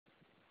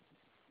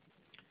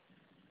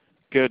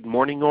Good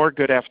morning or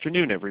good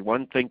afternoon,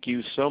 everyone. Thank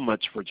you so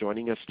much for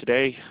joining us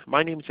today.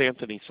 My name is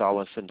Anthony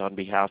Salas, and on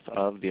behalf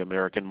of the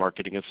American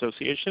Marketing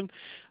Association,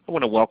 I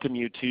want to welcome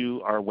you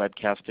to our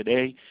webcast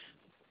today,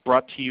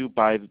 brought to you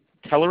by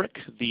Telerik,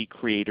 the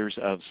creators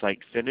of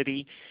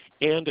Sitefinity,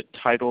 and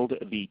titled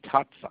the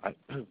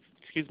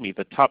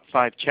top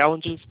five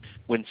challenges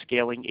when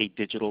scaling a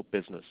digital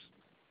business.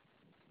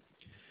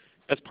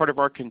 As part of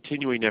our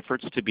continuing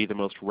efforts to be the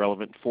most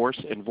relevant force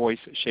and voice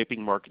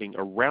shaping marketing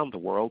around the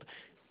world,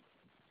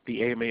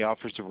 the AMA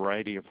offers a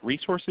variety of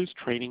resources,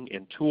 training,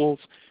 and tools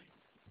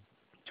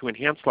to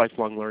enhance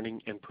lifelong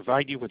learning and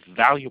provide you with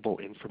valuable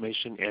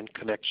information and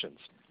connections.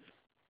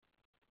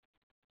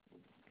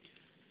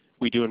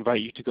 We do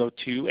invite you to go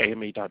to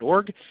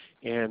ama.org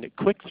and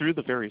click through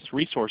the various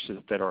resources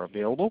that are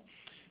available,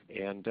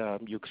 and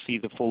you can see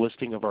the full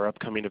listing of our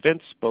upcoming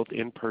events, both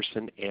in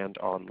person and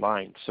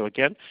online. So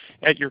again,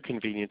 at your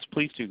convenience,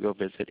 please do go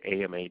visit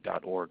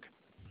ama.org.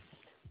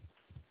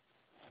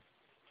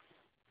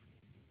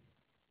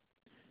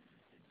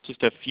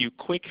 Just a few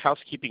quick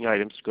housekeeping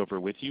items to go over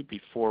with you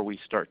before we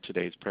start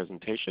today's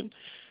presentation.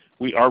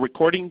 We are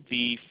recording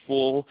the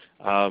full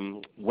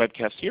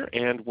webcast here,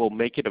 and we'll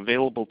make it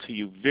available to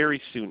you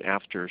very soon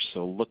after,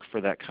 so look for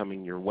that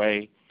coming your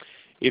way.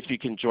 If you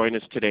can join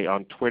us today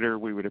on Twitter,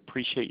 we would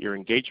appreciate your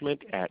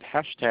engagement at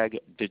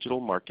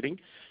 #digitalmarketing.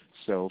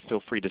 So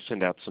feel free to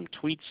send out some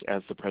tweets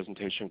as the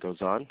presentation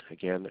goes on.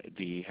 Again,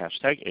 the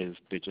hashtag is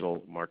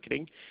digital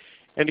marketing.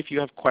 And if you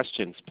have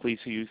questions, please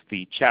use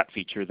the chat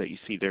feature that you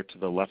see there to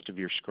the left of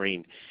your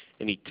screen.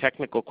 Any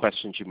technical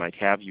questions you might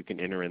have, you can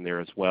enter in there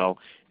as well,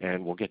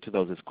 and we'll get to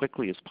those as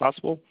quickly as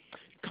possible.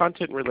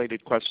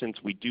 Content-related questions,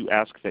 we do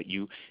ask that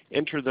you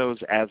enter those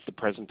as the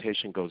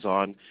presentation goes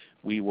on.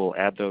 We will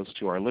add those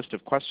to our list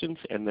of questions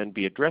and then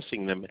be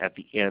addressing them at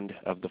the end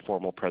of the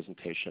formal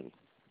presentation.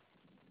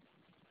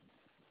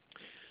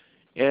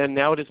 And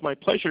now it is my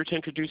pleasure to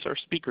introduce our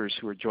speakers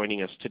who are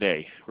joining us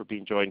today. We're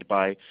being joined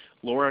by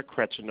Lora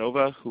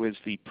Kratchounova, who is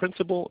the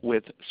Principal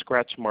with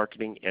Scratch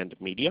Marketing and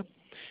Media,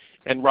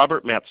 and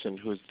Robert Mattson,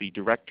 who is the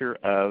Director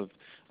of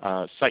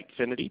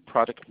Sitefinity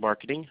Product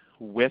Marketing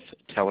with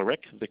Telerik,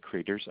 the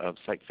creators of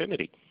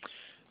Sitefinity.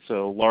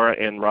 So Laura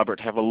and Robert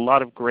have a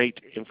lot of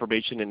great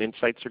information and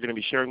insights they're going to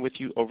be sharing with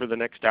you over the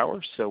next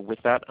hour. So with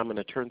that, I'm going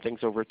to turn things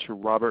over to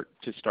Robert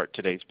to start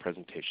today's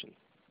presentation.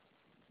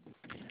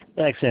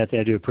 Thanks, Anthony.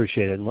 I do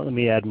appreciate it. And let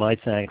me add my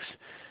thanks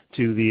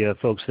to the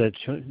folks that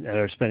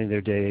are spending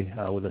their day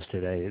with us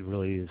today. It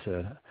really is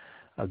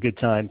a good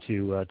time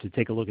to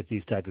take a look at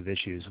these type of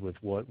issues with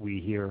what we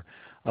hear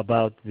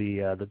about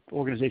the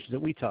organizations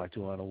that we talk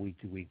to on a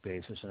week-to-week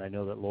basis. And I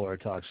know that Laura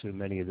talks to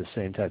many of the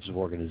same types of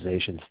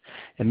organizations,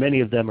 and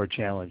many of them are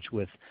challenged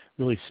with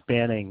really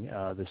spanning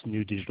this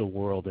new digital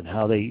world and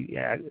how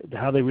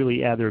they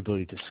really add their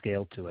ability to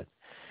scale to it.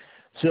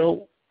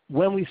 So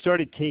when we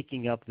started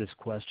taking up this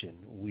question,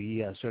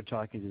 we started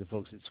talking to the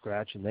folks at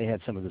Scratch, and they had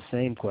some of the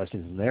same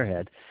questions in their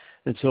head.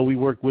 And so we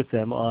worked with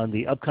them on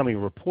the upcoming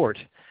report.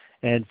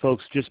 And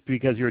folks, just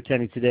because you're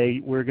attending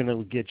today, we're going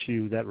to get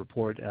you that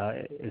report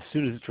as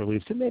soon as it's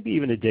released, and maybe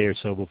even a day or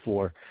so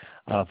before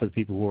for the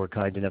people who are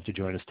kind enough to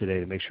join us today,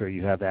 to make sure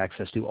you have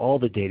access to all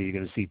the data you're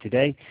going to see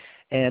today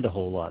and a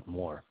whole lot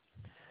more.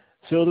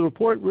 So the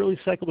report really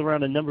cycled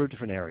around a number of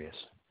different areas.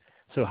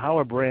 So how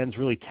are brands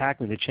really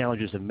tackling the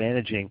challenges of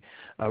managing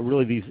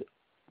really these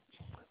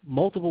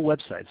multiple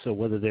websites? So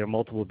whether they're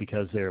multiple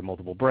because they're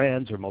multiple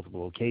brands or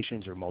multiple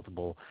locations or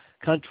multiple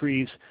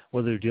countries,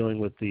 whether they're dealing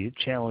with the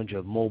challenge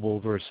of mobile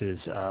versus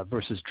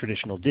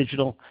traditional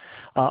digital,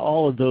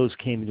 all of those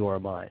came into our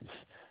minds.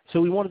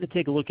 So we wanted to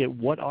take a look at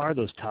what are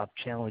those top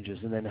challenges,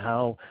 and then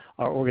how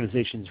are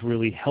organizations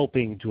really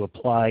helping to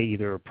apply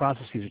either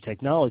processes or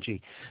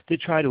technology to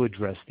try to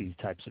address these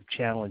types of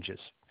challenges.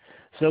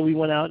 So we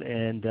went out,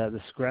 and the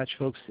Scratch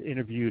folks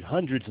interviewed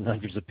hundreds and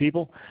hundreds of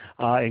people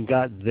and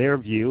got their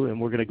view,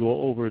 and we're going to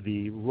go over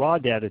the raw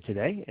data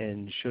today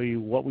and show you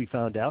what we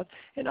found out,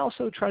 and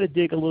also try to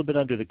dig a little bit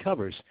under the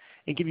covers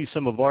and give you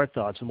some of our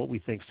thoughts on what we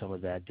think some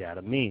of that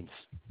data means.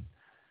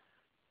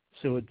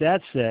 So with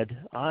that said,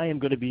 I am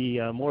going to be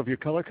more of your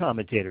color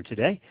commentator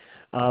today,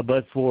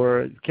 but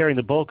for carrying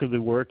the bulk of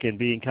the work and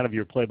being kind of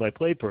your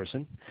play-by-play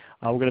person,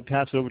 we're going to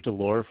pass it over to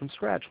Laura from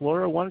Scratch.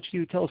 Laura, why don't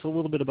you tell us a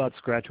little bit about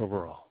Scratch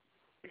overall?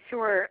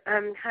 Sure.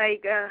 Hi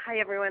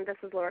everyone. This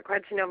is Lora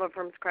Kratchounova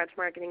from Scratch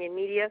Marketing and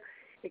Media.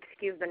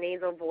 Excuse the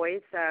nasal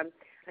voice.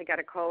 I got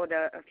a cold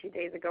a few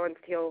days ago and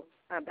still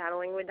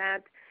battling with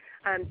that.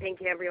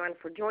 Thank you everyone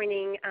for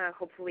joining.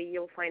 Hopefully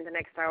you'll find the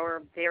next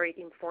hour very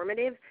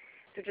informative.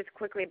 So just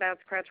quickly about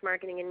Scratch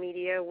Marketing and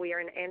Media, we are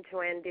an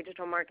end-to-end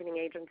digital marketing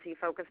agency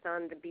focused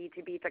on the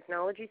B2B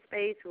technology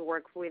space. We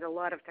work with a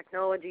lot of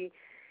technology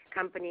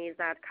companies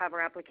that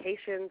cover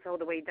applications all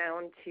the way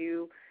down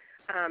to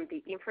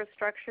the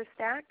infrastructure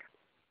stack.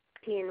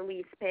 And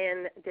we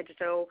span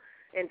digital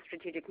and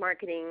strategic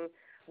marketing,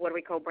 what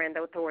we call brand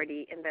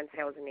authority, and then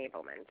sales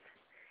enablement.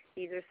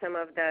 These are some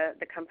of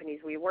the companies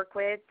we work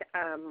with,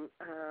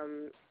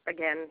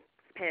 again,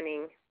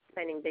 spanning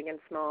big and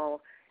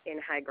small in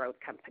high-growth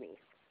companies.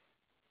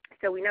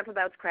 So enough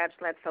about Scratch.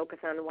 Let's focus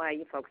on why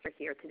you folks are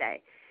here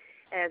today.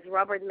 As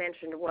Robert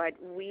mentioned, what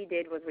we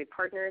did was we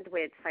partnered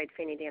with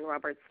Sitefinity and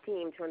Robert's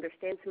team to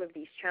understand some of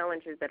these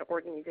challenges that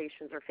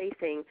organizations are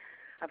facing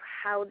of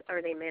how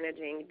are they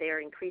managing their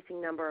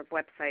increasing number of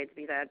websites,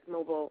 be that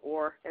mobile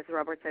or, as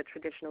Robert said,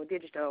 traditional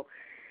digital.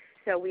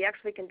 So we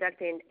actually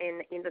conducted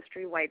an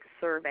industry-wide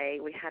survey.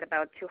 We had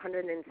about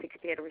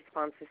 268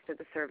 responses to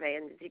the survey,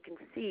 and as you can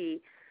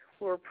see,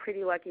 we're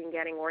pretty lucky in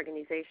getting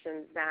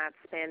organizations that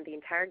span the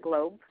entire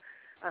globe,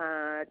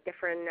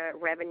 different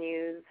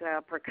revenues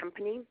per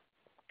company.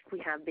 We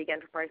have big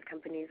enterprise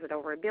companies with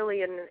over $1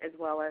 billion, as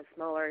well as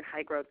smaller,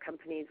 high-growth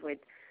companies with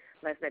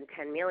less than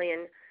 $10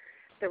 million.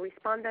 The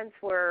respondents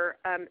were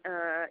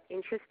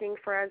interesting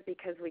for us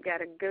because we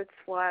got a good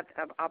swath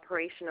of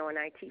operational and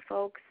IT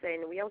folks,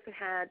 and we also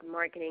had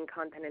marketing,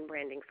 content, and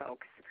branding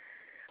folks.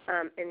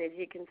 And as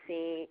you can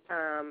see,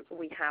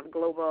 we have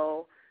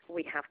global,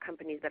 we have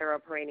companies that are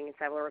operating in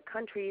several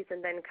countries,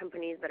 and then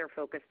companies that are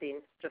focused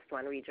in just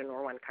one region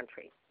or one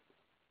country.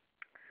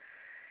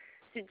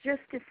 So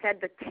just to set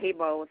the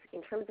tables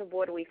in terms of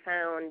what we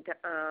found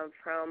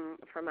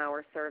from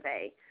our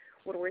survey,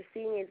 what we're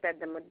seeing is that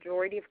the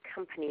majority of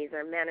companies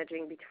are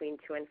managing between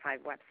 2 and 5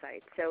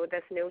 websites. So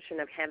this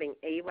notion of having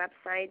a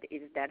website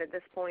is dead at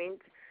this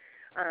point.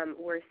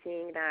 We're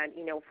seeing that,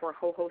 for a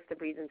whole host of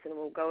reasons, and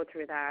we'll go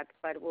through that,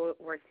 but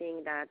we're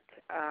seeing that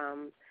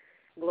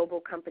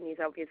global companies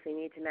obviously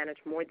need to manage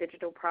more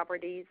digital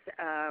properties,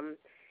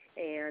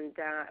 and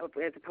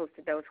as opposed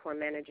to those who are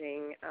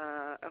managing,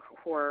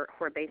 who are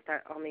based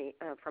only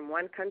from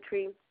one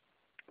country,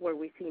 where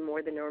we see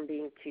more the norm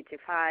being 2 to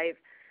 5.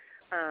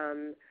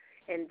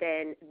 And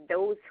then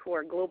those who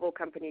are global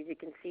companies, you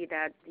can see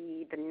that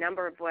the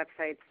number of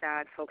websites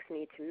that folks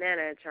need to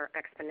manage are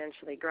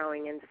exponentially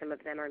growing, and some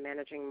of them are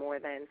managing more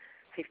than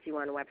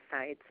 51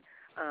 websites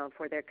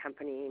for their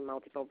company,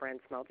 multiple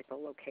brands, multiple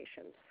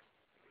locations.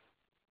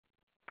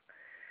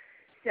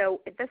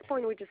 So at this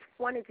point, we just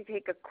wanted to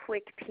take a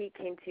quick peek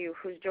into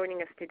who's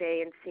joining us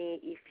today and see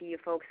if you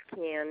folks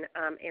can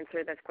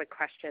answer this quick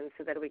question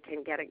so that we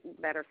can get a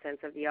better sense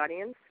of the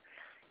audience,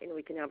 and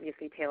we can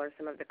obviously tailor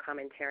some of the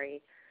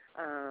commentary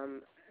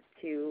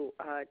to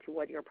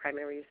what your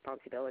primary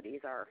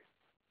responsibilities are.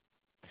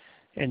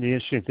 And the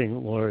interesting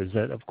thing, Laura, is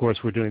that, of course,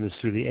 we're doing this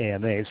through the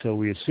AMA, so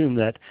we assume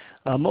that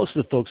most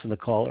of the folks on the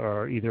call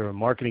are either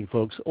marketing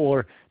folks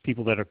or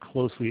people that are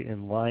closely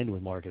in line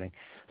with marketing.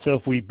 So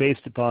if we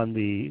based upon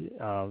the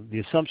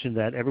assumption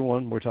that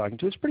everyone we're talking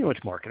to is pretty much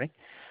marketing,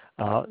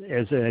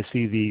 as I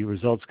see the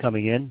results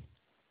coming in,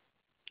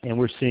 and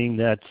we're seeing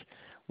that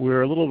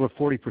we're a little over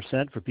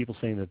 40% for people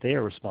saying that they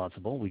are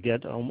responsible. We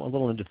get a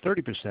little into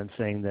 30%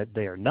 saying that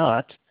they are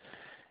not,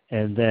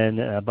 and then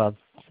about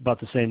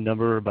the same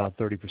number, about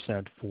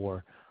 30%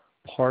 for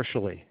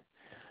partially.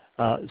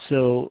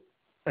 So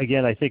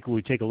again, I think when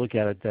we take a look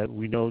at it, that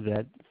we know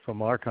that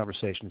from our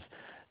conversations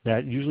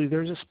that usually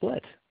there's a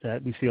split,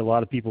 that we see a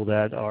lot of people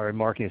that are in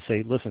marketing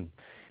say, listen,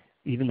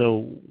 even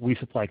though we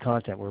supply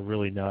content, we're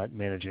really not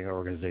managing our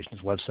organization's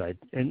website,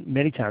 and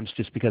many times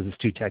just because it's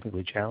too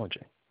technically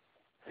challenging.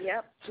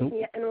 Yep,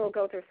 and we'll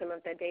go through some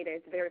of that data.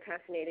 It's very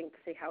fascinating to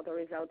see how the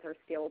results are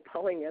still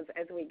pulling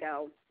as we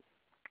go.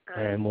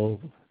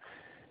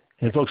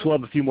 And folks, we'll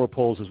have a few more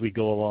polls as we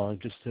go along.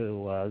 Just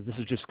to this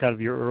is just kind of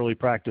your early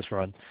practice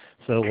run,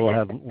 so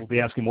we'll be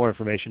asking more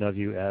information of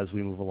you as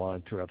we move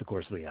along throughout the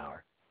course of the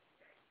hour.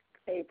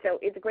 Okay, so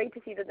it's great to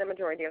see that the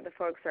majority of the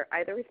folks are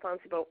either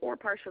responsible or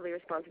partially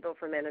responsible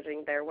for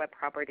managing their web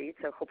properties.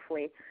 So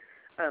hopefully,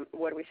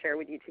 what we share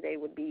with you today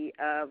would be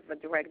of a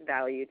direct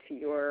value to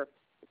your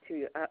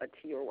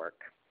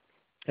work.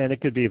 And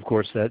it could be, of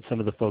course, that some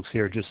of the folks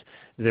here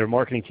their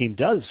marketing team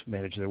does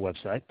manage their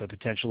website, but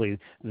potentially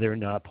they're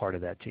not part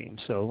of that team.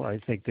 So I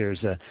think there's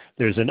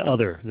an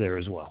other there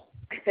as well.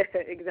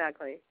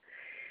 Exactly.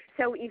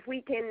 So if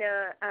we can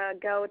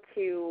go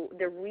to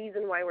the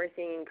reason why we're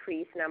seeing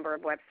increased number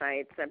of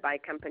websites by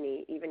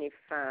company, even if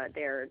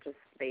they're just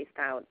based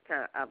out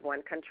of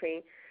one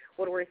country,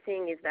 what we're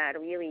seeing is that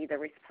really the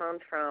response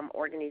from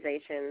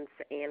organizations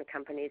and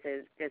companies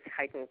is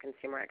heightened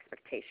consumer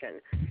expectation,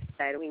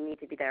 that we need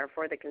to be there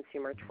for the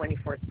consumer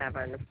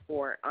 24/7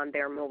 on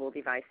their mobile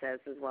devices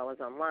as well as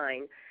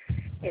online.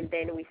 And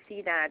then we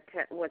see that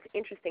what's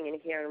interesting in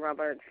here, and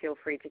Robert, feel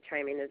free to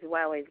chime in as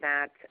well, is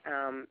that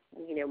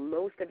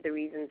most of the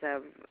reasons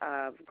of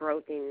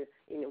growth in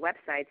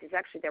websites is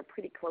actually they're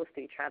pretty close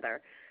to each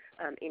other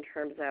in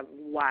terms of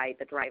what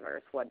the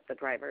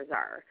drivers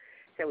are.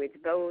 So it's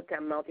both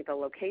multiple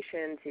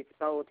locations, it's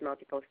both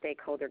multiple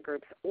stakeholder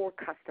groups or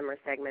customer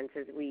segments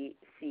as we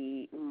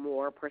see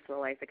more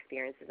personalized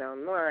experiences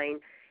online,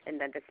 and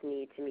then this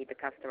need to meet the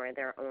customer in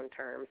their own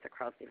terms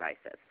across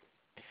devices.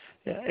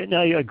 Yeah, and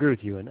I agree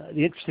with you. And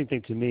the interesting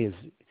thing to me is,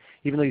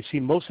 even though you see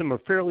most of them are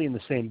fairly in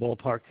the same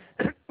ballpark,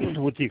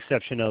 with the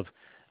exception of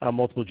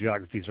multiple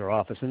geographies or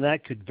office, and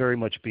that could very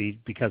much be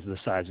because of the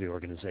size of the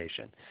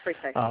organization.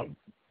 Precisely.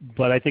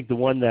 But I think the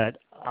one that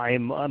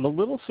I'm a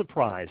little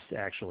surprised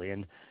actually,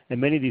 and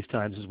many of these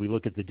times as we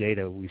look at the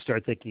data, we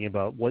start thinking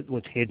about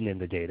what's hidden in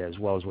the data as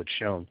well as what's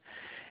shown,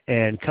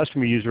 and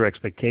customer user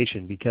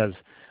expectation. Because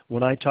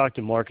when I talk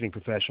to marketing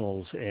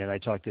professionals and I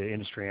talk to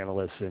industry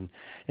analysts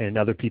and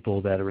other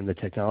people that are in the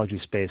technology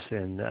space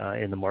and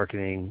in the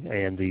marketing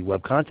and the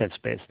web content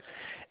space,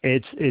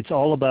 it's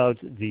all about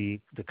the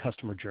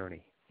customer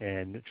journey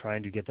and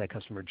trying to get that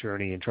customer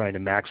journey and trying to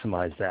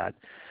maximize that.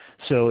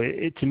 So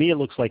to me it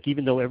looks like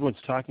even though everyone's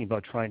talking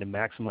about trying to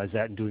maximize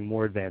that and doing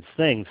more advanced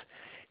things,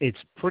 it's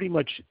pretty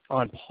much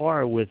on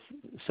par with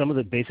some of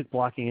the basic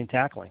blocking and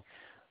tackling.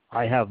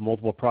 I have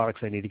multiple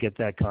products. I need to get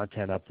that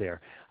content up there.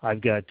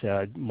 I've got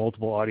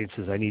multiple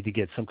audiences. I need to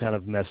get some kind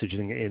of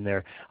messaging in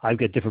there. I've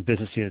got different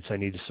business units I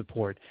need to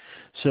support.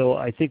 So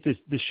I think this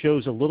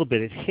shows a little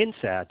bit, it hints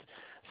at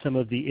some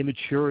of the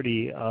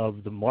immaturity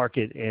of the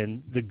market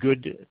and the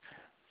good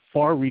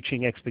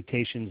far-reaching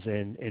expectations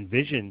and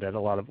vision that a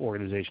lot of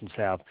organizations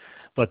have,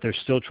 but they're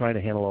still trying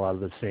to handle a lot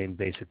of the same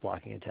basic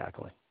blocking and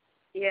tackling.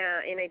 Yeah,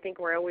 and I think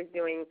we're always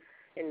doing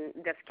and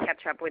just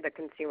catch up with the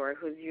consumer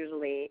who's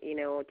usually,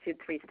 2-3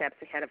 steps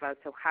ahead of us.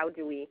 So how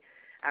do we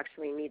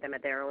actually meet them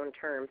at their own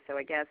terms? So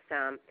I guess,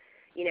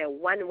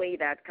 one way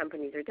that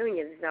companies are doing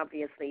it is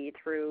obviously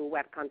through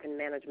web content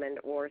management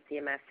or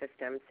CMS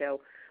systems.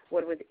 So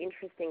what was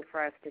interesting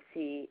for us to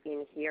see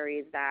in here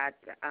is that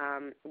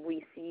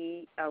we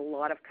see a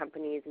lot of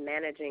companies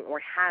managing or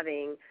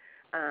having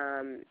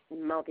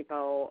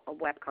multiple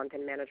web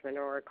content management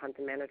or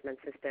content management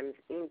systems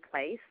in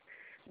place.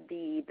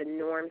 The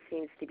norm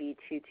seems to be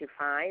 2 to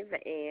 5,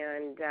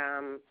 and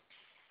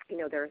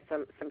there are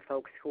some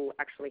folks who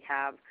actually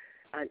have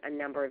a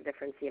number of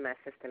different CMS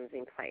systems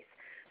in place.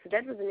 So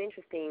that was an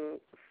interesting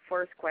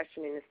first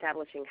question in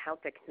establishing how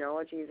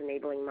technology is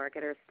enabling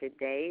marketers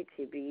today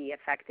to be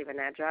effective and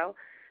agile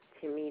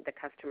to meet the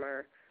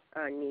customer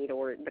need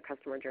or the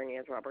customer journey,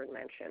 as Robert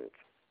mentioned.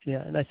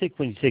 Yeah, and I think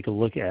when you take a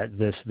look at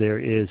this, there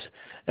is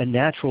a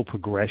natural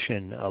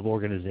progression of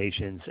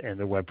organizations and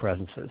their web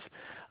presences.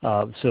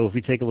 So if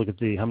we take a look at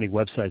how many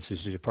websites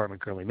does the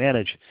department currently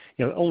manage,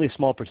 only a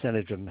small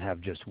percentage of them have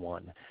just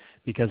one,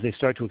 because they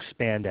start to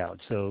expand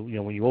out. So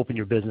when you open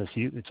your business,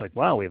 it's like,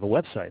 wow, we have a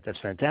website. That's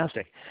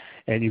fantastic.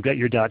 And you've got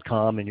your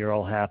 .com and you're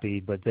all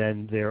happy, but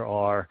then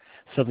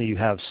suddenly you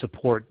have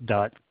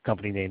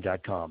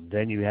support.companyname.com.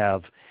 Then you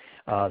have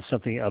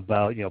something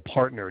about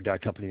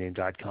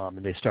partner.companyname.com,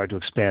 and they start to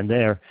expand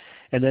there,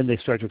 and then they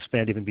start to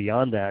expand even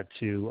beyond that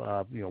to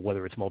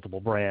whether it's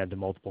multiple brand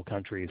and multiple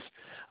countries,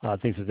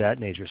 things of that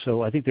nature.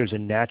 So I think there's a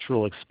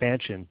natural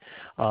expansion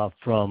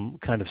from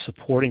kind of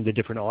supporting the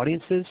different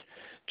audiences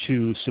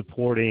to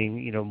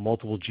supporting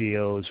multiple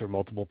geos or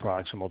multiple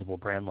products or multiple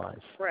brand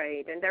lines.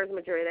 Right, and there's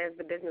majority as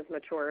the business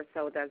matures,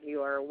 so does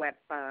your web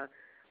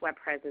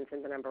presence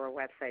and the number of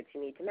websites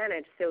you need to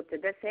manage. So to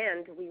this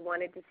end, we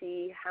wanted to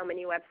see how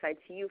many websites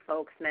you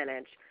folks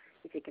manage,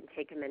 if you can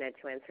take a minute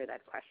to answer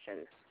that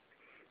question.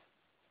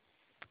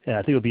 Yeah, I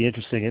think it'll be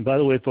interesting. And by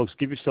the way, folks,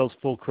 give yourselves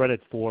full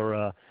credit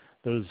for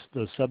those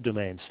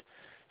subdomains.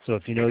 So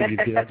if you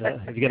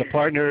got a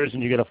partners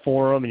and you got a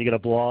forum and you got a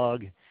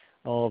blog,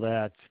 all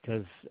that,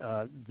 because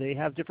they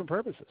have different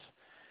purposes.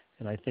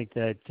 And I think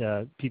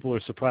that people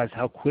are surprised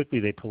how quickly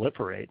they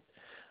proliferate.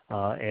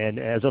 And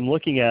as I'm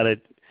looking at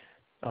it,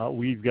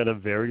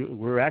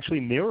 we're actually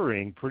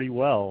mirroring pretty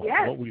well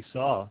what we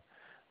saw.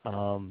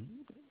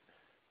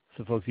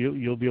 So folks,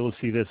 you'll be able to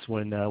see this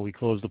when we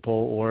close the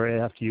poll or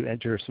after you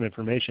enter some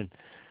information.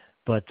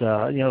 But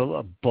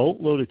a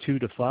boatload of 2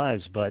 to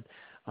 5s, but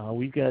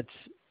we've got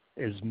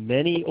as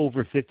many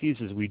over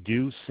 50s as we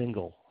do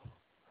single,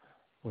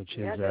 which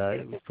is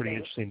pretty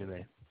interesting to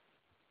me.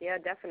 Yeah,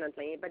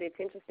 definitely. But it's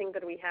interesting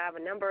that we have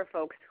a number of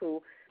folks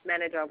who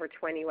manage over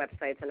 20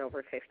 websites and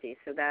over 50.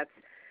 So that's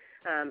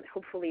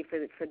hopefully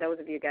for those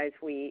of you guys,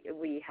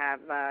 we have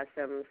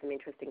some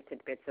interesting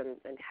tidbits on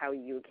how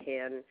you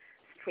can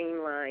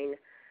streamline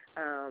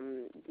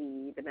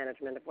the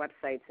management of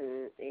websites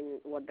and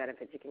what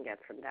benefits you can get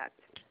from that.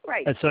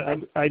 Right. And so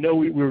I know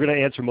we were going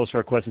to answer most of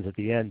our questions at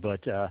the end, but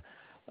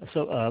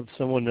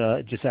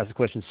someone just asked a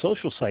question.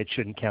 Social sites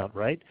shouldn't count,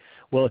 right?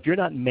 Well, if you're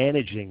not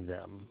managing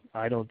them,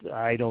 I don't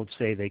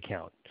say they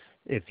count.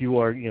 If you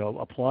are,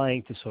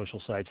 applying to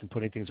social sites and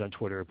putting things on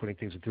Twitter or putting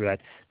things through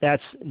that,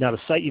 that's not a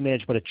site you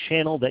manage, but a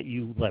channel that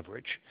you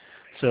leverage.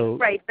 So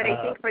right, but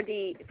I think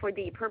for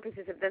the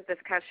purposes of this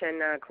discussion,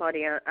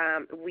 Claudia,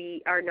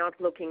 we are not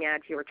looking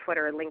at your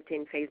Twitter,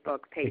 LinkedIn,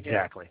 Facebook pages.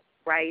 Exactly.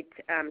 Right.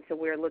 So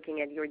we're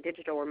looking at your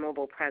digital or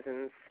mobile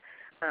presence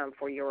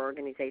for your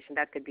organization.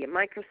 That could be a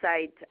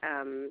microsite.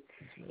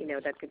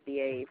 That could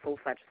be a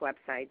full-fledged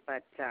website.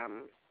 But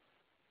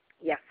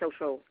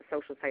social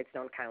sites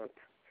don't count.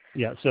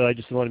 Yeah, so I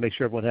just want to make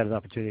sure everyone had an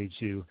opportunity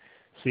to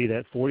see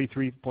that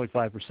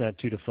 43.5%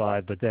 2 to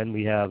 5, but then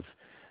we have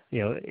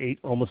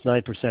almost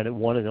 9% at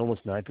 1 and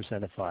almost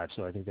 9% at 5.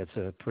 So I think that's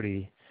a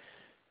pretty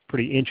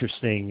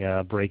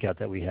interesting breakout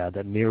that we had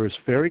that mirrors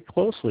very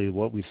closely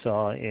what we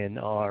saw in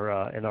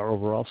our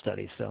overall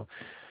study. So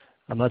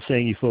I'm not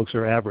saying you folks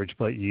are average,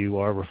 but you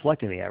are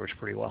reflecting the average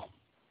pretty well.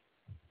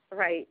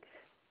 Right.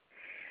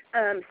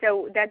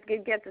 So that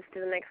gets us to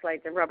the next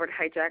slide. Robert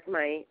hijacked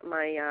my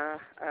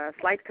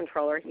slide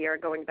controller here,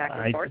 going back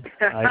and forth.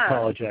 I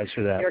apologize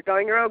for that. You're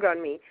going rogue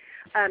on me.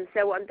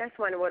 So on this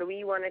one, what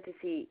we wanted to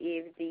see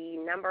is the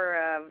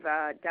number of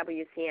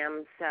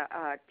WCMs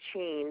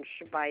change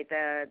by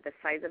the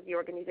size of the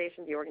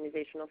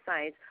organizational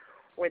size,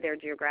 or their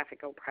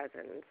geographical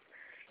presence.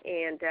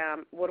 And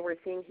what we're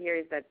seeing here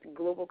is that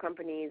global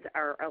companies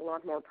are a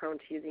lot more prone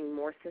to using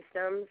more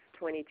systems.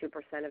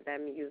 22% of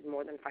them use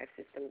more than 5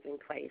 systems in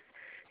place.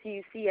 So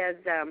you see as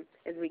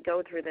we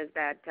go through this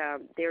that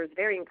there's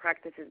varying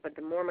practices, but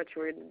the more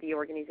mature the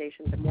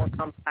organization, the more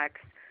complex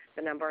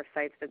the number of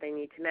sites that they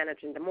need to manage,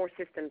 and the more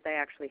systems they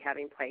actually have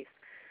in place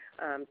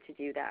to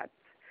do that.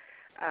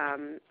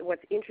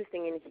 What's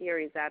interesting in here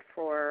is that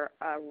for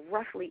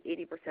roughly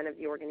 80% of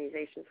the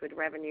organizations with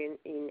revenue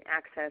in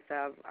excess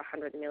of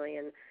 100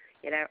 million,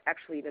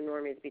 actually the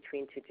norm is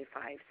between 2 to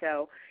 5.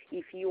 So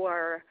if you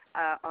are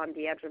on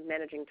the edge of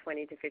managing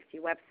 20 to 50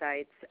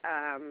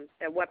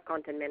 websites, web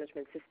content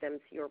management systems,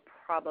 you're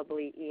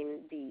probably in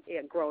the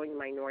growing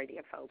minority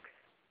of folks.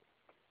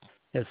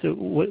 Yeah, so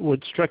what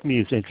struck me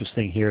as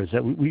interesting here is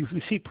that we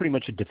see pretty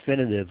much a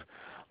definitive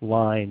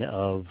line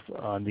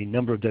on the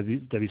number of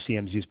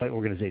WCMs used by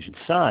organization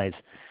size.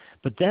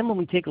 But then when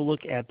we take a look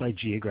at by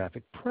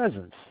geographic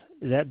presence,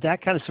 that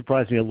kind of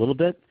surprised me a little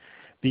bit,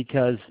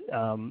 because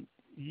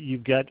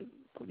you've got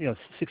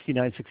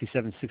 69,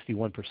 67,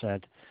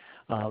 61%.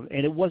 And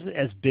it wasn't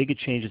as big a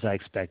change as I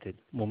expected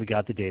when we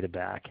got the data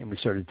back and we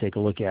started to take a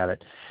look at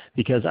it.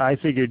 Because I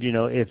figured,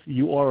 if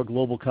you are a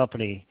global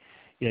company,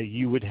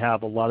 you would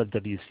have a lot of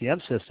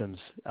WCM systems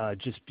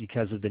just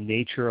because of the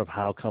nature of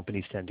how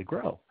companies tend to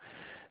grow.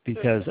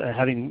 Because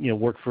having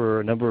worked for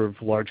a number of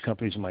large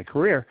companies in my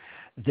career,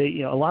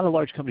 a lot of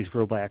large companies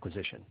grow by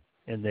acquisition,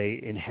 and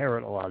they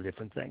inherit a lot of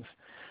different things.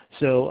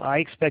 So I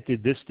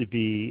expected this to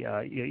be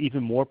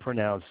even more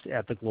pronounced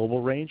at the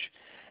global range,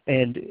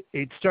 and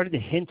it started to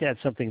hint at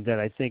something that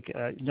I think,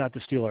 not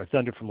to steal our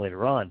thunder from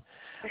later on,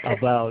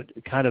 about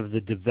kind of the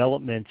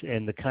development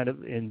and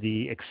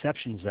the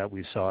exceptions that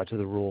we saw to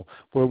the rule,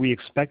 where we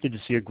expected to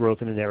see a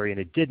growth in an area and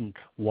it didn't.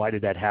 Why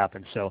did that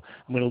happen? So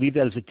I'm going to leave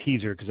that as a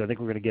teaser, because I think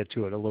we're going to get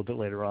to it a little bit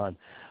later on.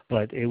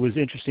 But it was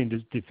interesting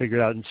to figure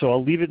it out, and so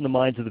I'll leave it in the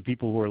minds of the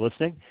people who are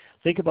listening.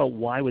 Think about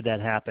why would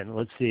that happen.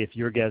 Let's see if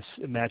your guess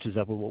matches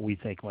up with what we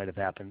think might have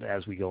happened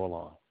as we go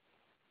along.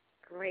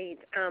 Great.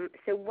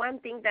 So one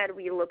thing that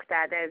we looked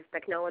at as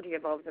technology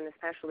evolves, and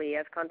especially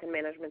as content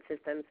management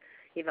systems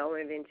evolve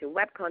into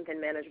web content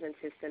management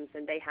systems,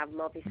 and they have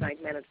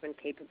multi-site management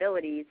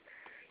capabilities,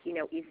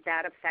 is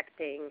that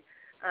affecting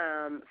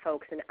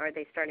folks, and are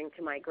they starting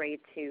to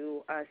migrate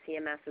to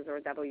CMSs or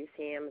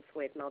WCMs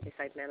with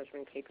multi-site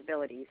management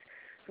capabilities?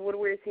 So what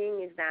we're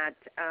seeing is that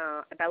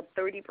about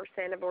 30%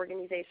 of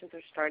organizations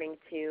are starting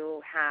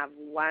to have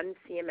one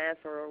CMS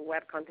or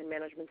web content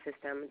management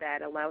system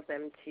that allows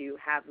them to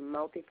have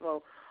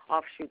multiple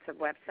offshoots of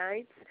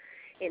websites,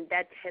 and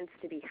that tends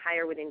to be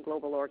higher within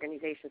global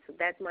organizations. So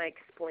that might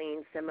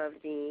explain some of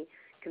the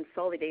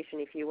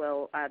consolidation, if you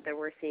will, that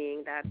we're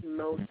seeing, that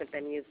most of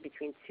them use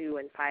between 2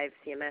 and 5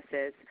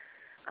 CMSs.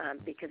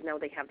 Because now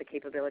they have the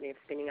capability of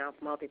spinning off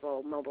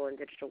multiple mobile and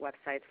digital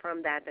websites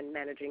from that and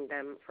managing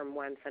them from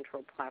one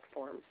central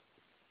platform.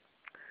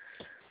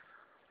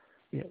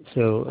 Yeah,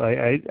 so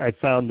I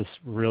found this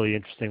really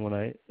interesting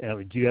when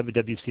do you have a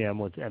WCM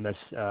with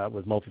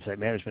with multi-site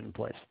management in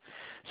place?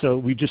 So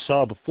we just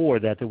saw before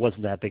that there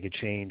wasn't that big a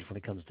change when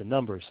it comes to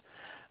numbers.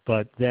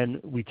 But then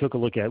we took a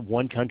look at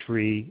one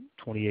country,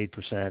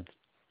 28%,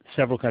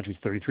 several countries,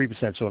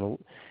 33%,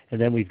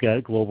 and then we've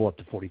got global up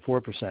to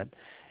 44%.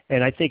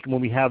 And I think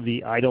when we have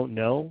the I don't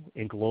know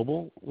in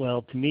global,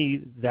 well, to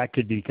me, that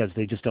could be because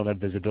they just don't have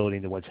visibility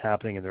into what's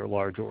happening in their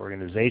larger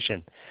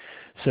organization.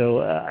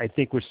 So I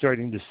think we're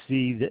starting to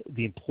see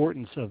the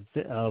importance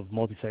of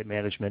multi-site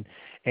management,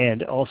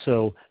 and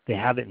also they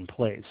have it in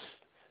place.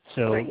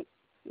 So right.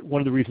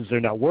 One of the reasons they're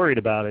not worried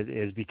about it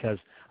is because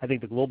I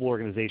think the global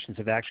organizations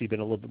have actually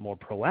been a little bit more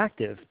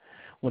proactive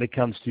when it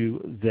comes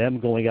to them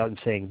going out and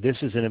saying, this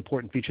is an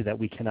important feature that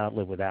we cannot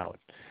live without.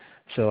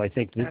 So I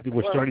think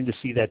we're starting to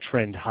see that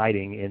trend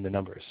hiding in the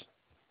numbers.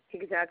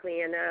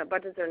 Exactly, and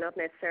budgets are not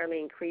necessarily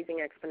increasing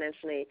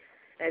exponentially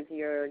as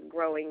you're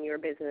growing your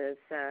business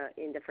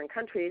in different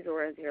countries,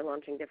 or as you're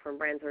launching different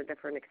brands or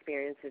different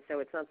experiences. So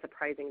it's not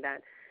surprising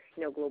that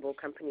global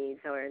companies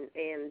are,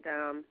 and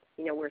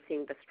we're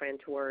seeing this trend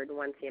toward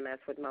one CMS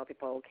with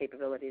multiple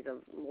capabilities of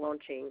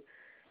launching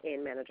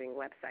and managing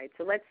websites.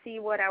 So let's see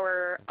what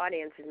our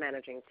audience is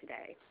managing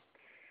today.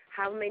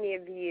 How many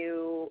of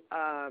you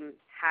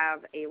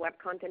have a web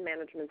content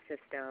management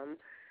system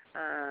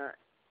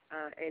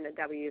in a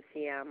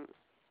WCM?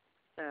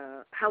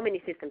 How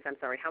many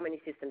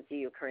systems do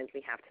you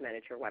currently have to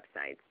manage your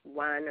websites?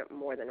 One,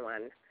 more than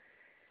one?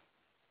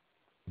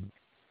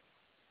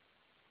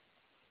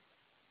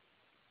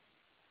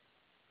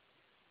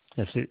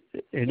 Yes,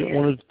 and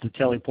one of the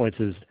telling points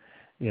is,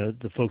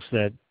 the folks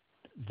that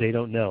they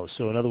don't know.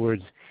 So in other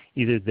words,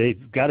 either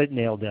they've got it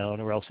nailed down,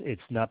 or else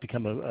it's not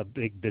become a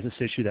big business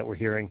issue that we're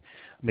hearing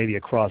maybe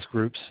across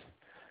groups.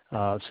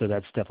 So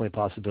that's definitely a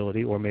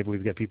possibility. Or maybe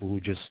we've got people who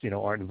just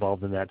aren't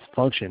involved in that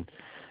function.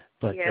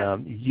 But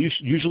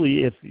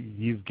usually if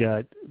you've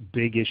got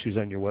big issues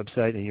on your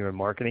website and you're in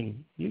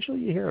marketing, usually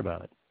you hear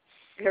about it.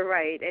 You're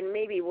right. And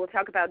maybe we'll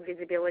talk about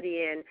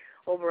visibility and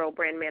overall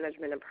brand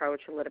management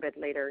approach a little bit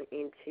later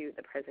into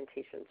the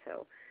presentation.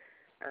 So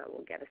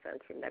we'll get a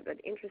sense from that.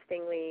 But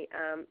interestingly,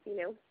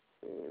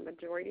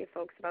 majority of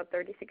folks, about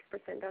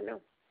 36%, don't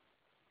know.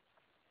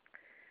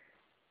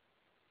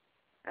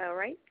 All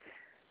right.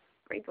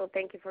 Great. Well,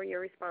 thank you for your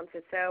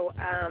responses. So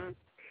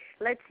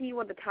let's see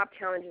what the top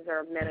challenges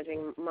are of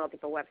managing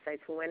multiple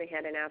websites. We went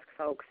ahead and asked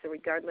folks, so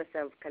regardless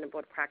of kind of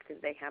what practice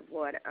they have,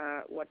 what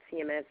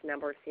CMS,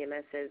 number of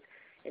CMSs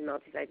in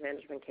multi-site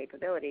management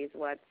capabilities,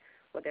 what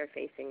they're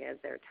facing as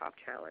their top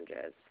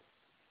challenges.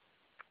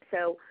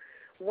 So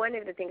one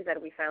of the things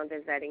that we found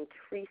is that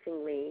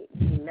increasingly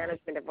the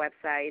management of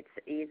websites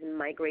is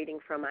migrating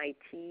from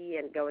IT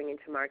and going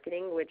into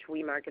marketing, which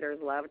we marketers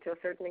love to a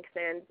certain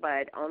extent,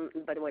 but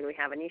when we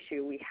have an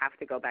issue, we have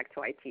to go back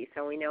to IT.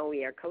 So we know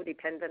we are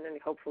codependent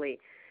and hopefully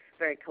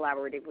very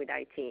collaborative with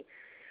IT.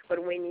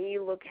 But when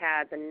you look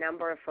at the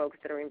number of folks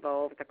that are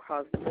involved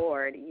across the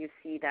board, you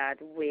see that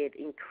with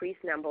increased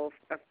number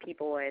of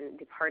people and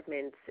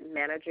departments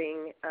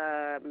managing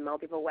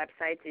multiple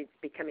websites, it's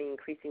becoming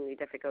increasingly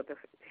difficult to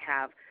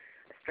have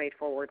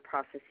straightforward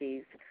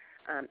processes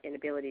and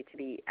ability to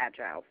be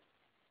agile.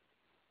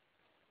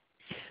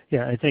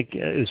 Yeah, I think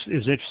it's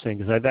interesting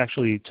because I've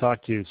actually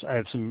talked to, I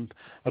have some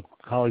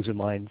colleagues of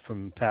mine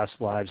from past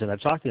lives, and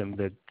I've talked to them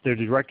that they're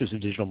directors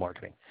of digital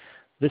marketing.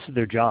 This is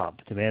their job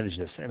to manage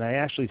this. And I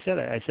actually said,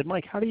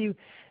 Mike, how do you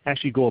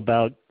actually go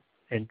about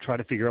and try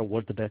to figure out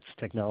what the best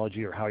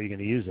technology or how you're going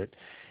to use it?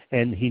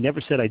 And he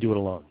never said I do it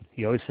alone.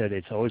 He always said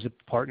it's always a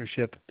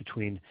partnership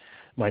between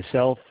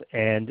myself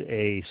and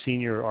a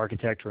senior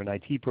architect or an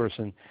IT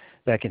person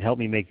that can help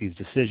me make these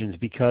decisions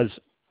because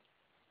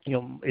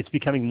it's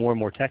becoming more and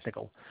more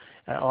technical.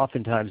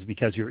 Oftentimes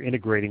because you're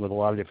integrating with a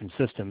lot of different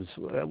systems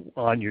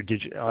on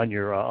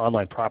your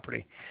online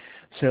property.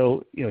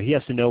 So he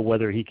has to know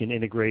whether he can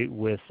integrate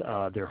with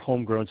their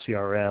homegrown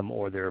CRM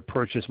or their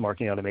purchase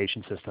marketing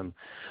automation system,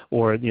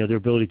 or their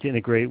ability to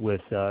integrate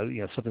with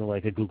something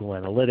like a Google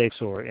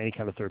Analytics or any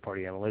kind of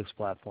third-party analytics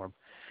platform.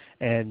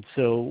 And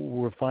so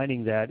we're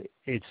finding that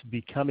it's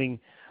becoming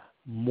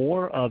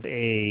more of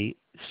a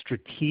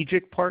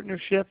strategic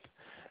partnership.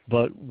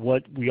 But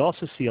what we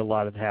also see a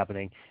lot of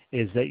happening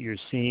is that you're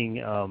seeing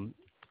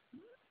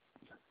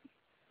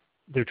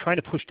they're trying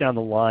to push down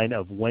the line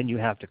of when you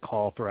have to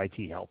call for IT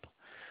help.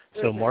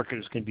 So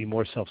marketers can be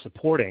more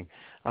self-supporting,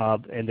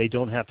 and they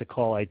don't have to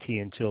call IT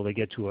until they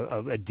get to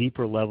a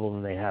deeper level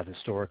than they have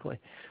historically.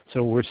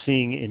 So we're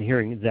seeing and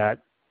hearing that,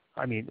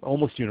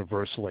 almost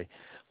universally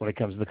when it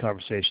comes to the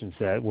conversations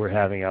that we're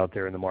having out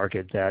there in the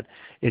market, that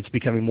it's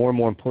becoming more and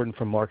more important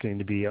for marketing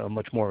to be a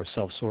much more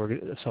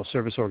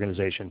self-service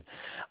organization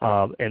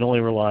and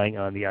only relying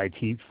on the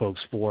IT folks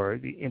for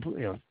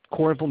the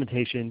core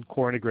implementation,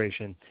 core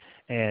integration,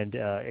 and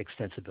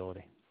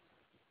extensibility.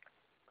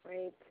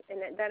 Great. And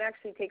that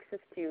actually takes us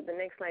to the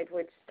next slide,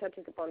 which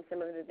touches upon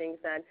some of the things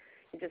that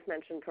you just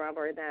mentioned,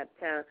 Robert,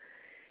 that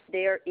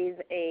there is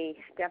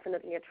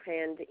definitely a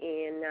trend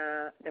in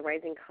the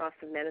rising cost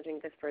of managing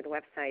disparate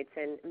websites,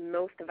 and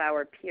most of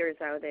our peers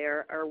out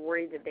there are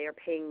worried that they are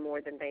paying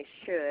more than they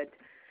should.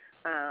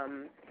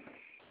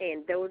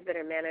 And those that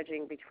are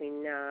managing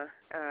between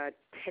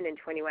 10 and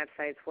 20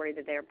 websites worry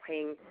that they're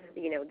paying,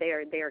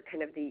 they are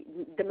kind of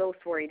the most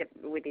worried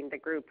within the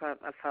group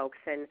of folks.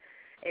 And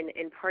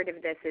part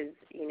of this is,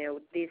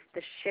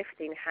 the shift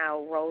in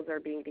how roles are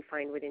being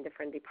defined within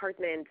different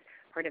departments.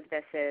 Part of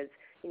this is,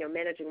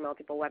 managing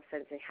multiple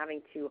websites and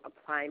having to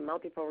apply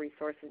multiple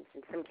resources,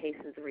 in some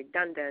cases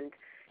redundant,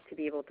 to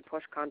be able to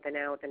push content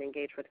out and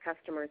engage with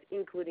customers,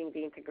 including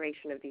the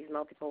integration of these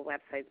multiple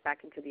websites back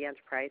into the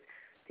enterprise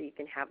so you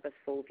can have this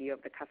full view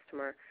of the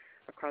customer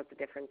across the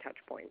different touch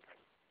points.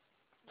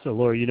 So,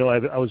 Laura,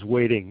 I was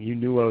waiting. You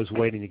knew I was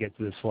waiting to get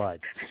to this slide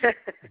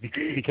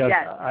because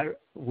yes.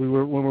 when we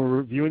were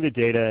reviewing the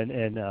data,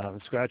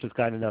 and Scratch was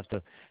kind enough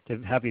to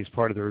have me as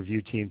part of the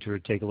review team to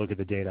take a look at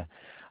the data.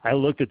 I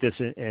looked at this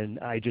and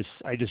I just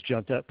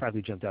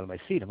probably jumped out of my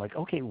seat. I'm like,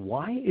 okay,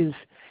 why is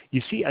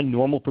you see a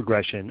normal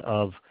progression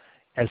of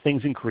as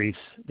things increase,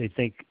 they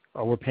think,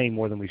 oh, we're paying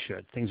more than we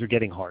should. Things are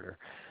getting harder.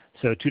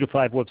 So 2 to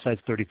 5 websites,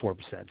 34%,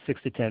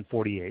 6 to 10,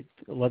 48,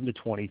 11 to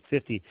 20,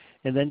 50,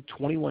 and then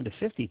 21 to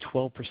 50,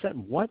 12%.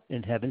 What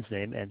in heaven's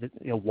name? And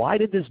why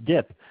did this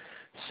dip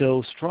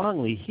so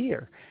strongly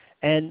here?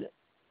 And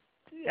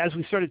as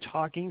we started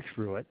talking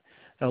through it,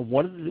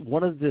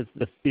 one of the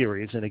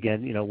theories, and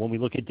again, when we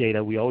look at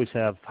data, we always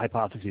have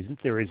hypotheses and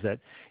theories that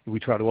we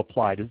try to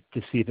apply to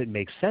see if it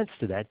makes sense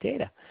to that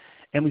data.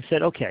 And we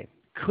said, okay,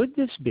 could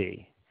this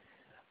be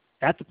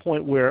at the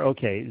point where,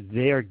 okay,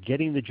 they are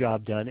getting the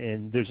job done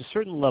and there's a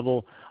certain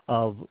level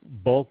of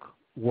bulk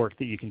work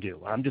that you can do.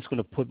 I'm just going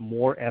to put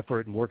more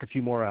effort and work a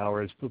few more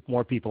hours, put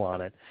more people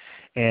on it,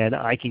 and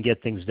I can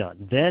get things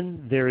done.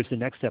 Then there is the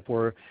next step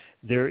where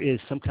there is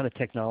some kind of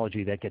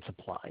technology that gets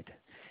applied.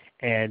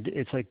 And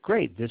it's like,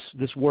 great,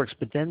 this works.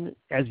 But then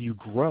as you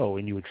grow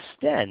and you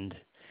extend,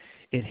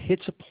 it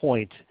hits a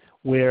point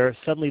where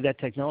suddenly that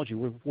technology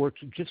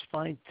works just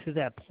fine to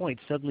that point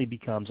suddenly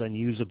becomes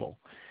unusable.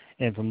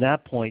 And from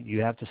that point,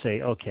 you have to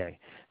say, okay,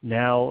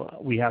 now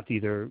we have to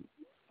either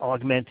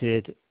augment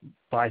it,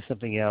 buy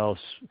something else,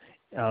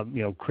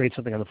 create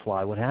something on the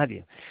fly, what have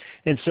you.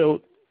 And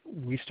so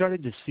we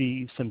started to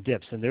see some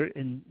dips,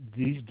 and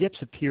these dips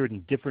appeared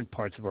in different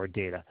parts of our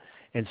data.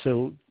 And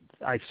so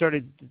I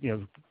started,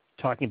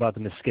 talking about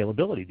them as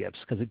scalability dips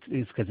because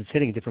it's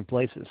hitting in different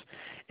places.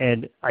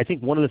 And I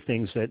think one of the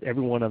things that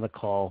everyone on the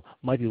call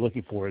might be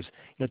looking for is,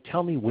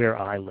 tell me where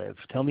I live.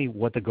 Tell me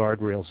what the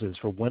guardrails is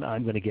for when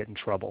I'm going to get in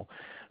trouble.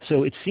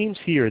 So it seems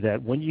here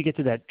that when you get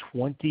to that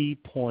 20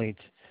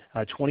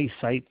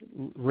 site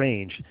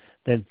range,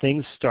 then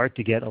things start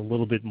to get a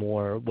little bit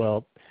more,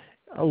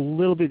 a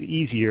little bit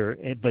easier.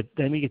 But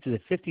then we get to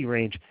the 50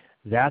 range,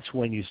 that's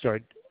when you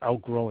start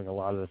outgrowing a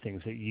lot of the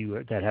things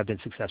that have been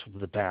successful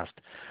in the past.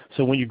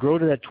 So when you grow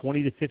to that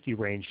 20 to 50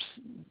 range,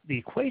 the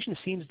equation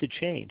seems to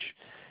change.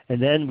 And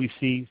then we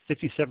see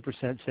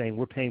 57% saying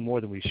we're paying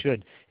more than we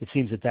should. It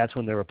seems that that's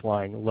when they're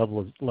applying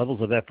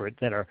levels of effort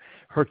that are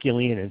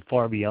Herculean and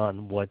far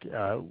beyond what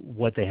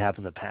they have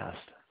in the past.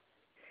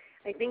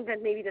 I think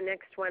that maybe the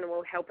next one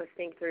will help us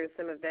think through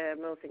some of the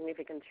most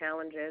significant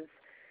challenges.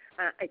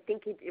 I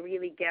think it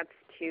really gets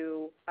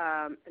to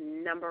a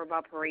number of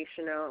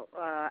operational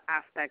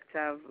aspects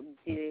of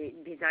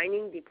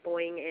designing,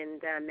 deploying,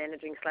 and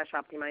managing /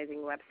 optimizing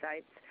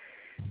websites.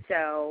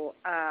 So,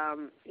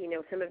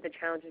 some of the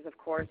challenges, of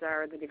course,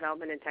 are the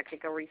development and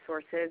technical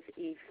resources.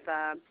 If,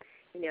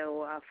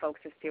 folks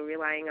are still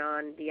relying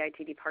on the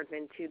IT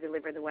department to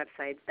deliver the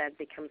websites, that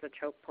becomes a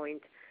choke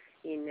point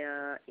in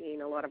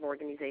a lot of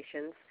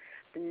organizations.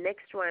 The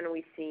next one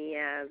we see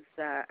as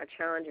a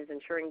challenge is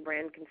ensuring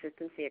brand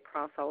consistency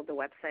across all the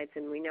websites,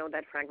 and we know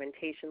that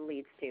fragmentation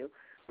leads to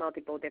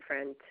multiple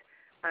different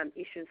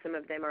issues. Some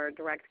of them are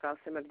direct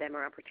costs, some of them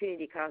are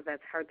opportunity costs.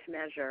 That's hard to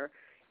measure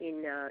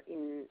in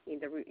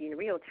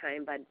real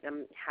time, but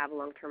have a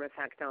long-term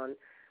effect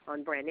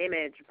on brand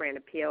image, brand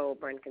appeal,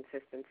 brand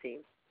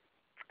consistency.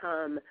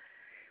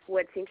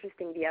 What's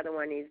interesting, the other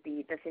one is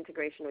this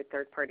integration with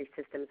third-party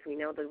systems. We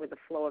know that with the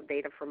flow of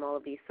data from all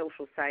of these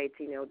social sites,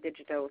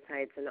 digital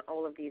sites, and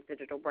all of these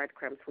digital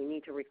breadcrumbs, we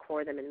need to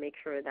record them and make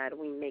sure that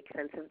we make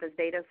sense of this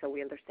data so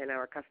we understand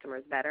our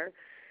customers better.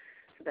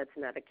 So that's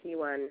another key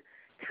one.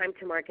 Time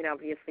to market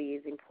obviously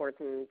is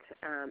important,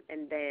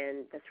 and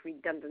then this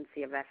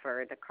redundancy of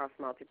effort across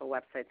multiple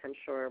websites. I'm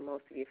sure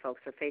most of you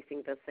folks are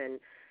facing this, and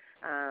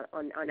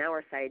on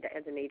our side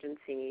as an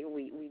agency,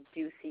 we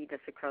do see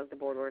this across the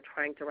board. We're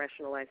trying to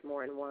rationalize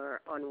more and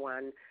more on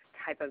one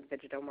type of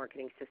digital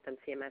marketing system,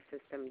 CMS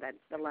system, that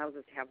allows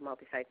us to have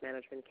multi-site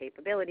management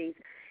capabilities.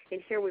 And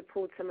here we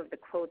pulled some of the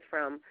quotes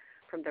from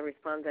the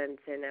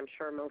respondents, and I'm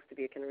sure most of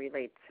you can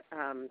relate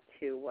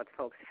to what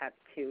folks had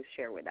to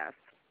share with us.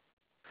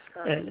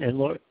 And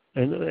Laura,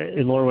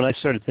 when I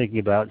started thinking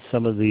about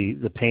some of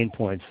the pain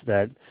points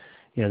that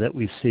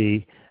we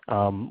see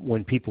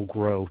when people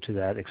grow to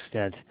that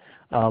extent,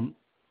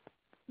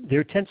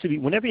 there tends to be,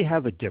 whenever you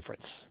have a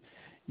difference,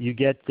 you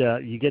get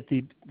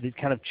the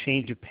kind of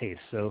change of pace.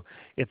 So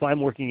if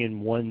I'm working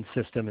in one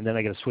system and then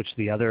I got to switch to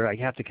the other, I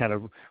have to kind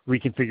of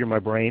reconfigure my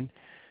brain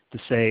to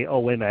say, oh,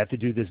 wait a minute, I have to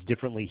do this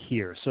differently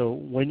here. So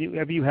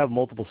whenever you have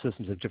multiple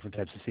systems of different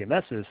types of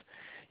CMSs,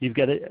 you've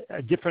got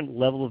a different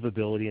level of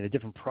ability and a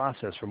different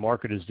process for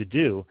marketers to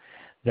do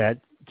that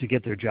to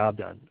get their job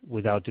done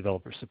without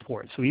developer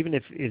support. So even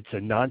if it's a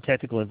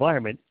non-technical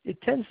environment,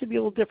 it tends to be a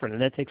little different,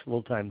 and that takes a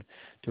little time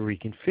to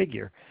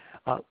reconfigure.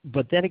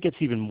 But then it gets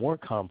even more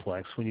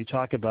complex when you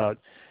talk about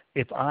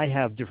if I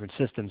have different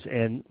systems,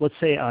 and let's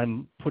say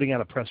I'm putting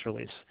out a press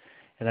release,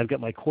 and I've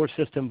got my core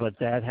system, but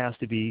that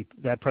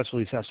press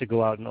release has to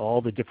go out in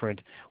all the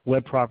different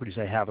web properties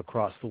I have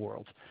across the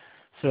world.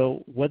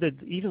 So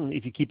even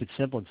if you keep it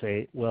simple and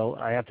say, well,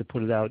 I have to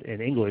put it out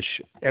in English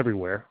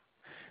everywhere,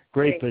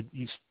 great, but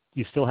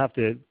you still have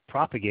to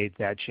propagate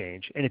that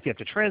change. And if you have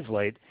to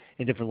translate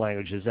in different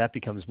languages, that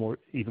becomes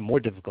even more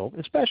difficult,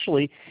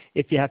 especially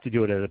if you have to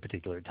do it at a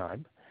particular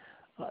time.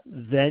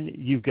 Then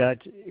you've got,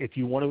 if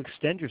you want to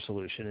extend your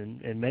solution,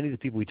 and many of the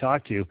people we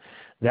talk to,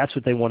 that's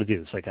what they want to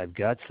do. It's like, I've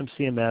got some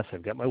CMS,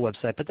 I've got my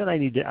website, but then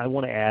I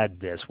want to add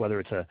this, whether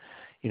it's a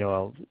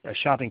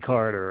shopping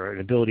cart or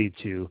an ability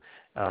to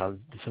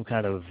some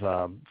kind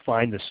of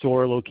find the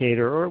store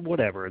locator or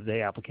whatever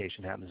the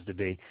application happens to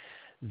be.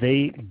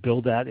 They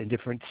build that in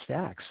different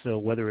stacks. So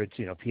whether it's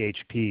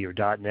PHP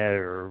or .NET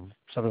or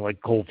something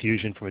like Cold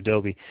Fusion from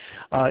Adobe,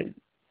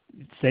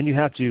 then you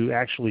have to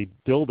actually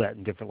build that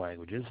in different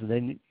languages, and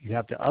then you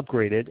have to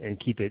upgrade it and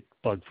keep it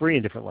bug-free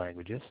in different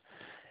languages.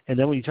 And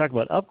then when you talk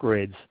about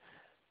upgrades,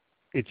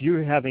 if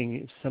you're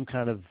having some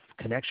kind of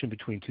connection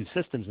between two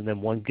systems and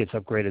then one gets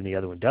upgraded and the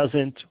other one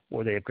doesn't,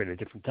 or they upgrade at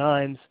different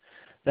times,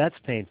 That's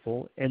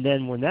painful. And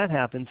then when that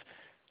happens,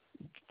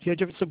 you have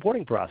different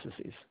supporting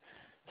processes.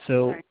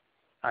 So Right.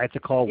 I have to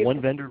call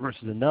one vendor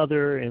versus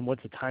another, and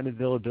what's the time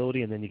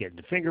availability, and then you get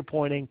into finger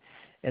pointing.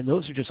 And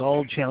those are just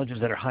all challenges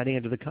that are hiding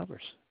under the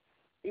covers.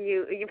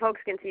 You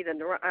folks can see that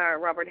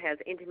Robert has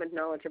intimate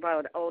knowledge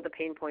about all the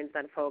pain points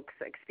that folks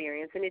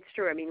experience, and it's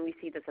true. I mean, we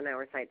see this on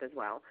our site as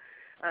well,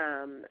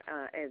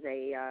 as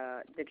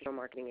a digital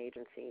marketing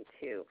agency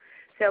too.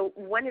 So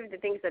one of the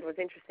things that was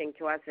interesting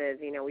to us is,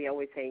 we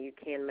always say you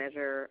can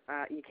measure,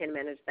 you can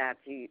manage that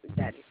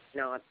that is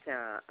not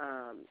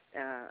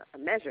a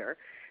measure.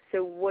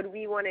 So what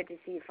we wanted to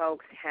see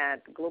folks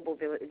had global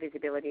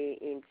visibility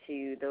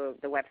into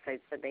the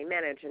websites that they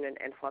manage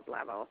and what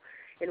level.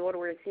 And what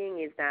we're seeing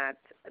is that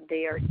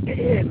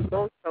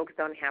most folks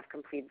don't have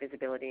complete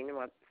visibility in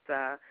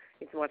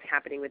what's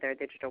happening with their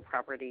digital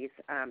properties,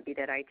 be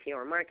that IT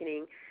or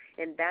marketing,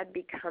 and that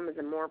becomes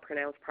a more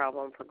pronounced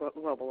problem for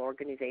global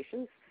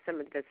organizations.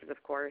 Some of this is,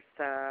 of course,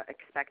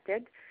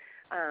 expected,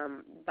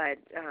 but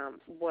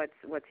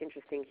what's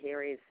interesting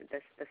here is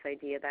this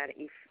idea that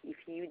if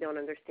you don't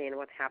understand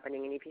what's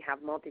happening, and if you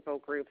have multiple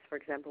groups, for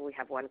example, we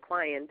have one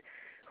client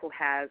who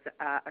has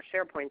a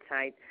SharePoint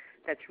site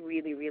that's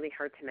really, really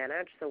hard to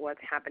manage. So what's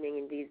happening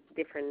in these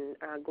different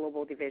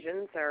global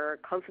divisions are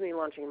constantly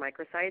launching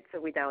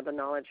microsites without the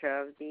knowledge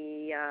of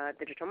the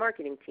digital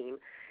marketing team.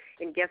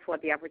 And guess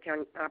what? The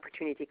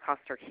opportunity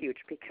costs are huge,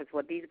 because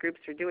what these groups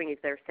are doing is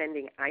they're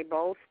sending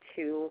eyeballs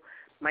to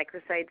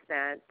microsites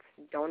that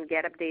don't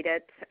get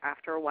updated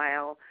after a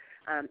while.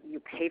 You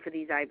pay for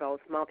these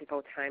eyeballs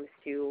multiple times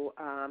to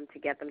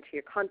get them to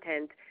your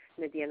content,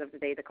 and at the end of the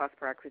day, the cost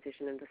per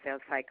acquisition and the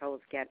sales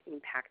cycles get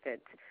impacted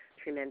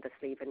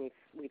tremendously, even if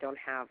we don't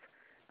have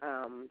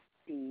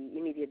the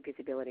immediate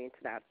visibility into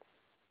that.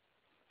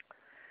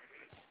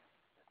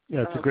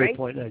 Yeah, it's a great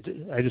point.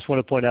 I just want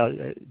to point out,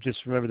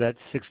 just remember that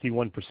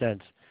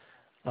 61%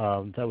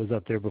 that was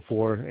up there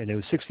before, and it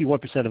was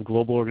 61% of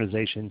global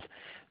organizations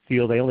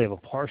feel they only have a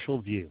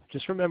partial view.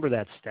 Just remember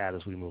that stat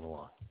as we move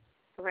along.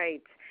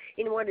 Right.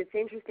 And what is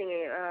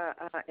interesting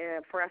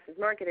for us as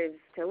marketers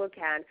to look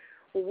at,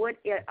 what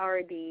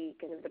are the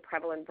kind of the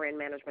prevalent brand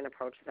management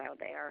approaches out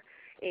there?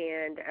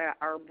 And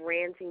are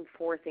brands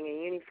enforcing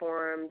a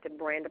uniform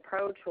brand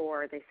approach,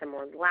 or are they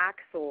somewhat lax,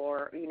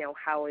 or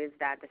how is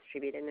that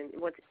distributed? And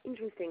what's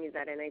interesting is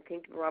that, and I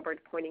think Robert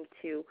pointing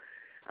to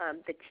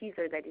the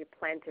teaser that you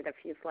planted a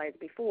few slides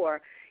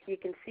before, you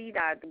can see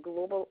that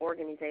global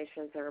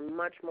organizations are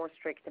much more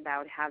strict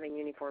about having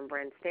uniform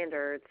brand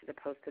standards as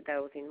opposed to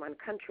those in one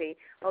country,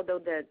 although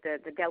the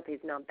delta is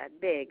not that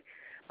big.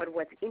 But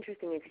what's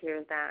interesting is here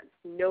is that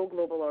no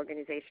global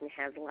organization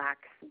has lax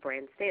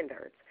brand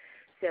standards.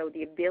 So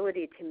the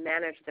ability to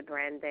manage the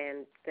brand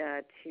and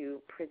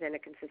to present a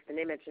consistent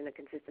image and a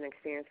consistent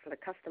experience for the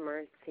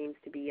customers seems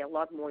to be a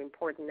lot more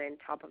important and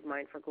top of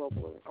mind for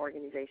global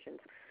organizations,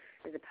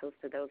 as opposed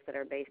to those that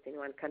are based in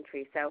one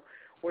country. So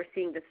we're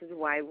seeing, this is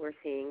why we're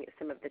seeing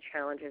some of the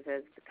challenges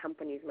as the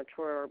companies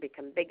mature or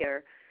become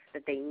bigger,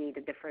 that they need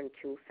a different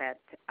tool set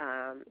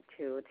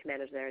to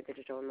manage their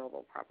digital and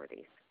mobile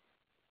properties.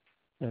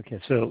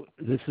 Okay, so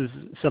this is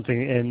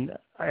something, and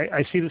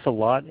I see this a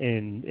lot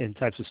in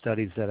types of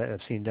studies that I've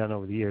seen done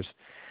over the years,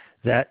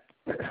 that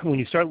when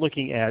you start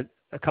looking at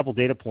a couple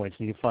data points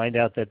and you find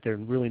out that they're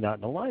really not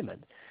in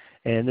alignment,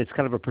 and it's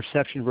kind of a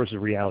perception versus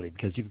reality,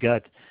 because you've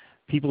got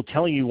people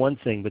telling you one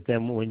thing, but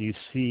then when you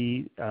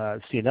see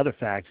another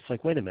fact, it's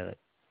like, wait a minute,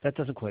 that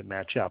doesn't quite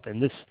match up.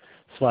 And this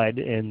slide,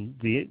 and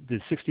the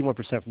 61%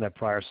 from that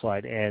prior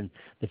slide, and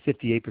the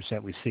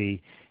 58% we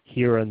see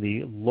here on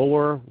the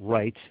lower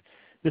right,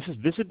 this is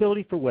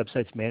visibility for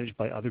websites managed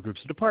by other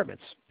groups of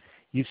departments.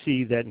 You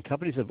see that in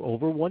companies of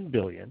over 1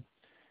 billion,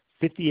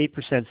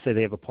 58% say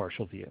they have a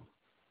partial view.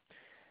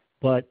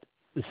 But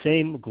the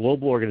same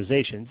global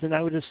organizations, and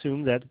I would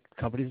assume that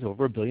companies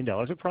over $1 billion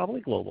are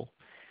probably global,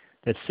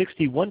 that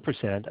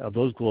 61% of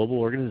those global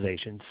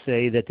organizations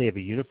say that they have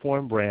a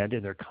uniform brand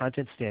and their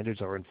content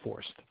standards are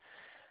enforced.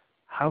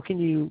 How can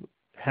you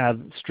have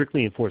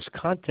strictly enforced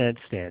content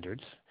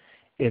standards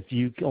if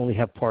you only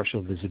have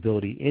partial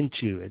visibility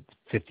into it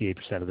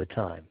 58% of the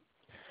time?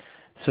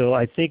 So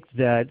I think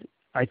that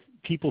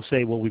people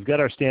say, well, we've got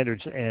our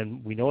standards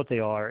and we know what they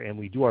are and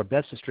we do our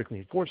best to strictly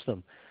enforce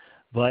them,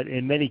 but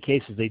in many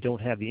cases they don't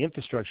have the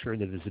infrastructure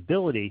and the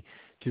visibility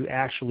to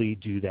actually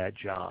do that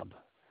job.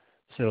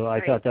 So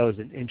I thought that was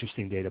an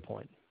interesting data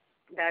point.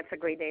 That's a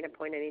great data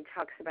point, and he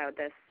talks about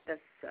the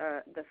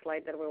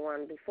slide that we were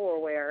on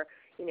before, where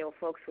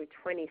folks with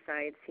 20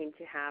 sites seem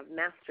to have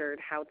mastered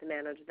how to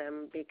manage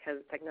them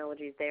because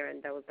technology is there,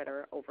 and those that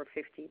are over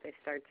 50, they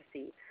start to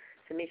see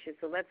some issues.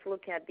 So let's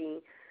look at the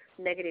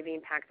negative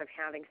impact of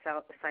having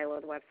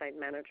siloed website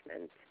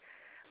management.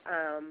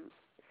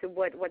 So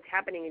what's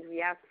happening is we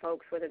ask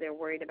folks whether they're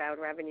worried about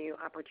revenue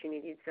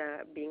opportunities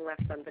being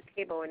left on the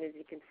table, and as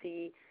you can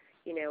see,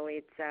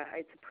 it's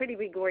a pretty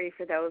big worry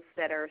for those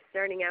that are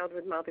starting out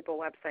with multiple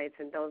websites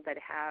and those that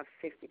have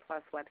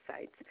 50-plus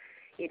websites.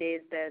 It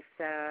is this,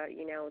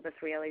 this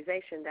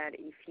realization that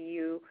if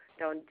you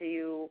don't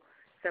do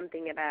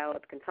something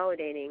about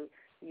consolidating,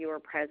 your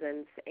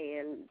presence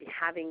and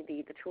having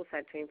the tool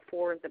set to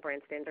enforce the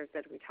brand standards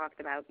that we talked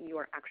about, you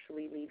are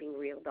actually leaving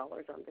real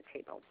dollars on the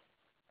table.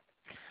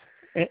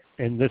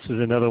 And this is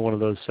another one of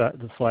those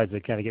slides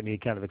that kind of get me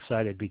kind of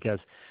excited because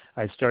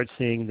I start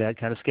seeing that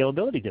kind of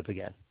scalability dip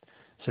again.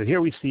 So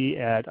here we see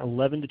at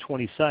 11 to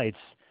 20 sites,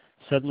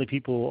 suddenly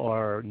people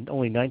are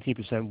only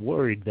 19%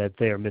 worried that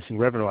they are missing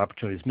revenue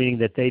opportunities, meaning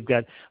that they've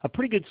got a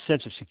pretty good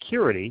sense of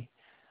security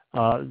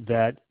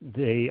that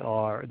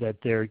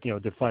they're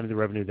finding the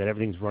revenue, that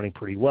everything's running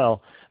pretty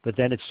well, but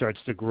then it starts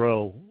to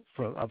grow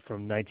up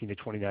from 19 to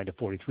 29 to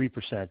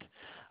 43%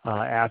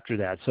 after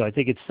that. So I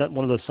think it's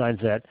one of those signs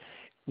that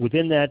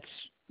within that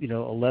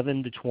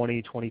 11 to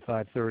 20,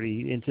 25,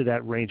 30, into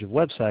that range of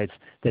websites,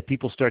 that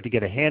people start to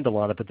get a handle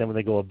on it, but then when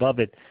they go above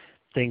it,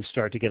 things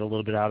start to get a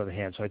little bit out of the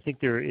hand. So I think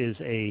there is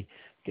a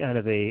kind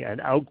of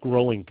an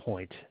outgrowing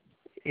point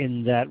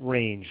in that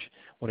range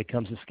when it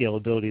comes to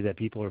scalability that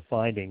people are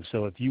finding.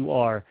 So if you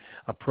are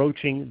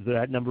approaching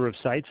that number of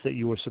sites that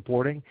you are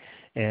supporting,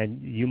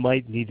 and you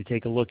might need to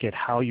take a look at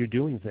how you're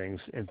doing things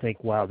and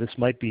think, wow, this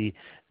might be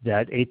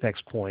that apex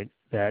point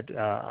that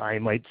I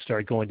might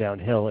start going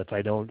downhill if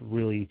I don't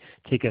really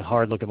take a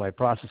hard look at my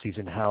processes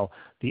and how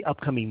the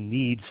upcoming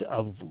needs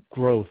of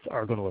growth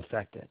are going to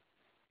affect it.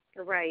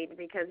 Right,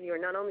 because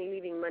you're not only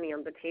leaving money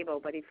on the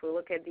table, but if we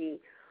look at the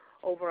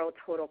overall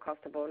total cost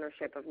of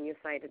ownership of new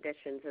site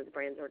additions as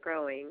brands are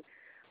growing,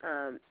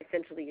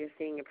 essentially you're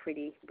seeing a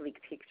pretty bleak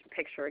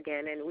picture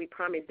again. And we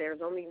promise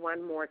there's only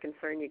one more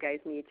concern you guys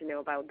need to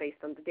know about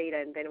based on the data,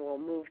 and then we'll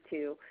move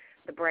to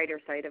the brighter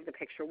side of the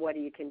picture, what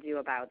you can do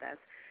about this.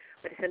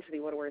 But essentially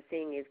what we're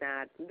seeing is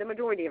that the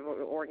majority of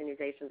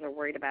organizations are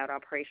worried about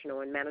operational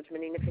and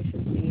management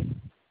inefficiency.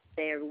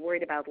 They're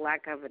worried about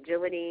lack of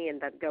agility, and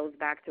that goes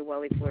back to,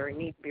 well, if we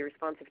need to be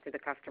responsive to the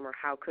customer,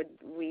 how could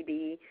we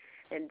be?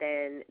 And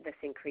then this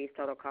increased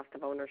total cost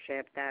of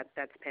ownership that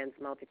spans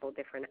multiple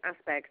different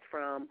aspects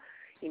from,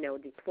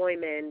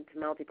 deployment,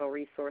 multiple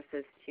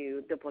resources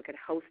to duplicate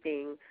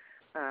hosting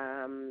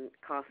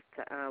costs,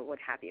 what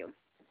have you.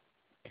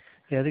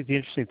 Yeah, I think the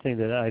interesting thing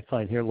that I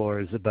find here,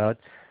 Laura, is about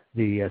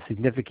the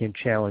significant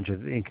challenge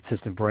of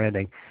inconsistent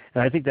branding.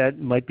 And I think that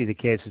might be the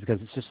case because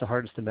it's just the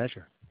hardest to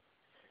measure.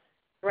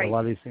 Right. A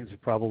lot of these things are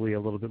probably a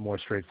little bit more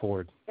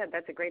straightforward. Yeah,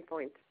 that's a great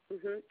point.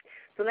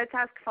 So let's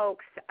ask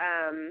folks,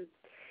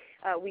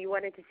 we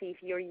wanted to see if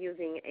you're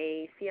using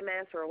a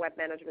CMS or a web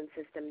management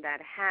system that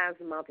has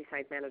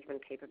multi-site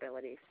management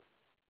capabilities.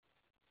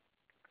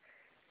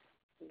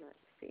 Let's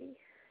see.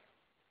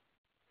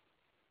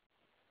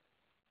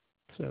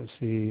 So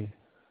see,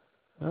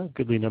 a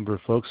goodly number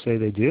of folks say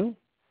they do.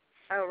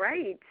 All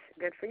right.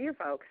 Good for you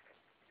folks.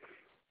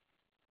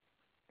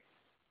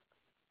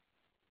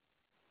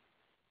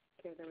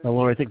 Well,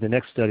 Laura, I think the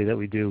next study that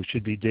we do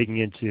should be digging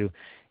into,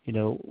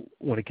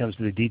 when it comes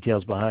to the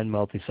details behind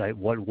multi-site,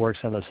 what works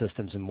on those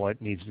systems and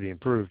what needs to be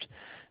improved.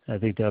 I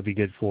think that would be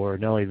good for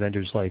not only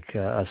vendors like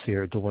us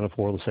here at the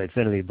Wonderful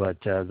Sitefinity, but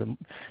the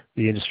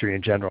industry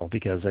in general,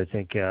 because I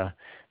think there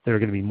are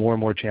going to be more and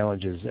more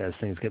challenges as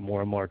things get more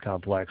and more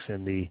complex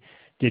in the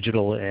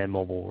digital and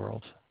mobile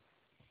worlds.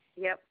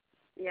 Yep.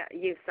 Yeah,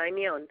 you sign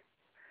me on.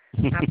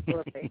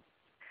 Absolutely.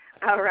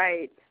 All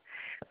right.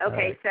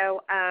 Okay,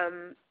 so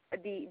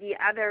the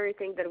other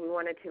thing that we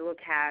wanted to look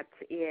at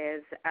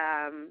is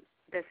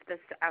this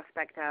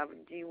aspect of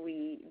do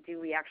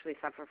we actually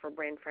suffer from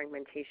brand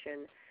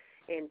fragmentation,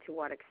 and to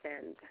what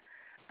extent?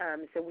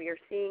 So we are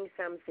seeing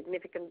some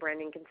significant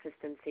brand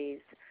inconsistencies,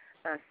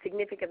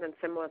 significant and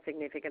somewhat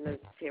significant. And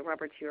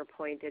Robert, to your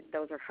point,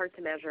 those are hard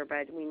to measure,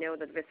 but we know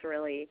that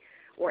viscerally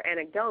or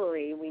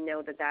anecdotally, we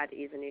know that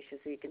is an issue.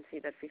 So you can see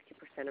that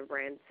 50% of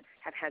brands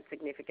have had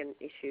significant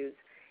issues,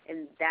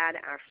 and that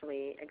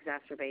actually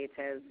exacerbates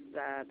as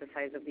the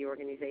size of the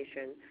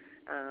organization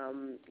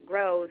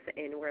grows,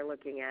 and we're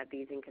looking at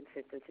these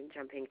inconsistencies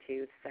jumping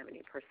to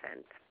 70%.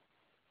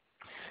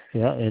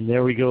 Yeah, and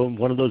there we go,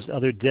 one of those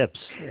other dips.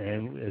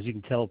 And as you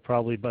can tell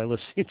probably by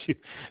listening to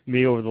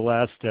me over the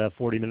last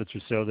 40 minutes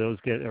or so, those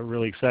are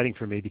really exciting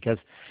for me because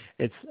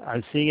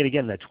I'm seeing it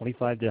again, that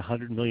 $25 to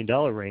 $100 million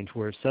range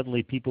where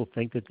suddenly people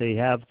think that they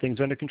have things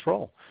under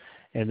control.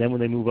 And then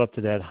when they move up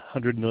to that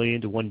 $100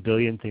 million to $1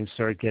 billion, things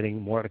start getting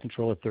more out of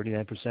control at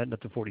 39% and up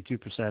to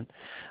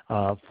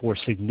 42% for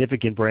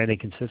significant brand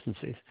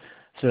inconsistencies.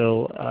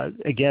 So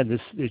again,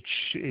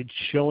 it's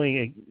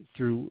showing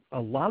through a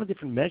lot of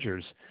different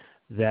measures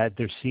that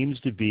there seems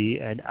to be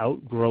an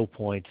outgrow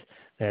point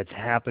that's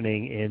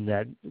happening in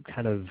that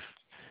kind of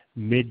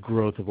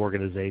mid-growth of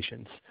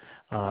organizations.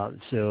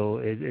 So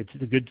it's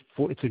a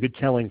good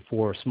telling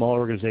for smaller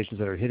organizations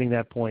that are hitting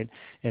that point,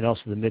 and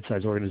also the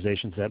mid-sized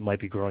organizations that might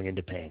be growing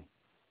into pain.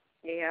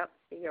 Yeah,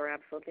 you're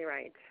absolutely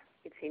right.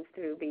 It seems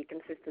to be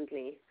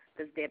consistently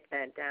this dip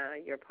that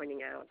you're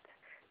pointing out.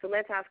 So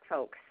let's ask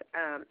folks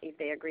if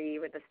they agree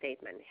with the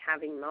statement.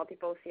 Having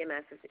multiple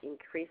CMSs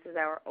increases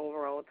our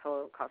overall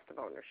total cost of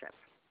ownership.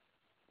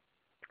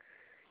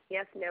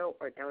 Yes, no,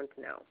 or don't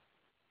know.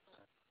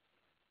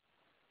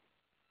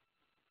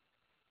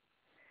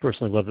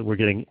 personally love that we're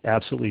getting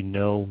absolutely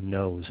no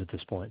no's at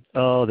this point.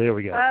 Oh, there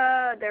we go.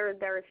 There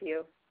are a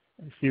few.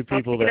 A few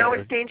people you can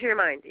always change your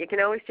mind. You can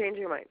always change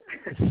your mind.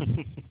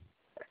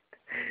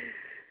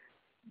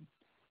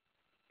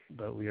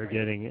 But we are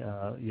getting,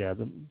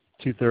 the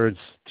two-thirds,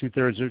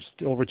 or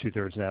over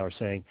two-thirds now are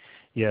saying,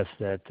 yes,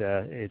 that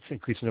it's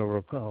increasing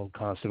overall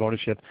cost of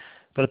ownership.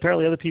 But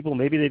apparently other people,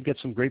 maybe they've got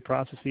some great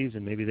processes,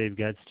 and maybe they've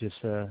got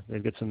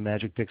some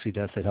magic pixie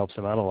dust that helps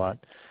them out a lot.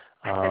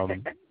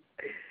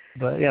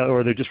 But yeah,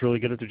 or they're just really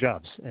good at their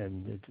jobs,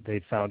 and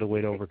they've found a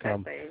way to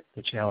overcome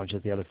the challenge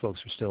that the other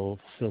folks are still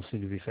seem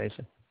to be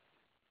facing.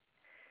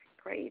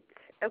 Great.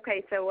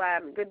 Okay, so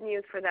good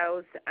news for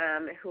those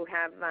who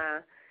have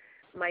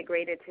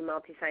migrated to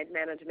multi-site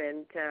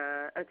management,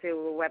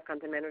 to web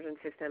content management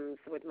systems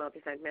with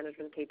multi-site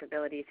management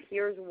capabilities.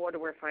 Here's what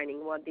we're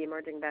finding, what the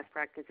emerging best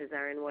practices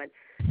are, and what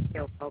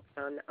folks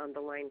on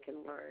the line can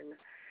learn.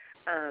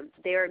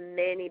 There are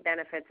many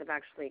benefits of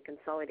actually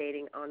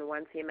consolidating on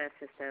one CMS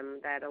system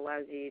that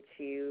allows you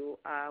to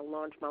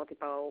launch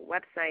multiple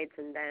websites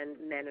and then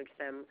manage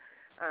them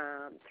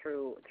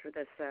through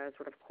this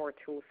sort of core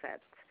tool set.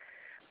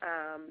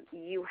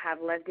 You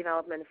have less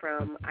development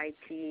from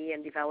IT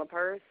and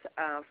developers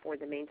for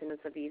the maintenance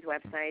of these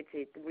websites.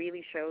 It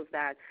really shows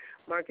that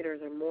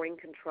marketers are more in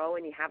control,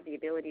 and you have the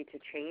ability to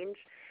change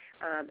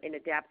and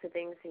adapt to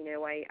things.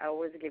 I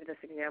always give this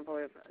example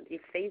of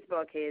if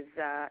Facebook is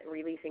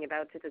releasing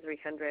about 200 to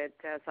 300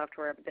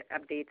 software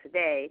updates a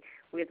day,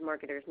 we as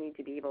marketers need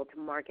to be able to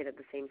market at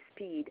the same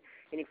speed.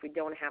 And if we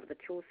don't have the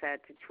tool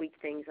set to tweak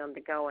things on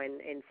the go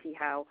and see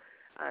how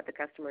the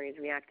customer is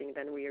reacting,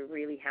 then we are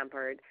really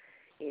hampered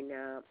in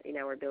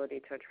our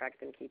ability to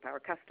attract and keep our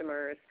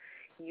customers.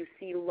 You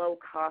see low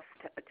cost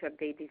to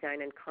update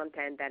design and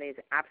content. That is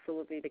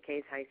absolutely the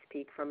case. I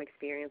speak from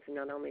experience and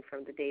not only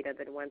from the data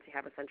that once you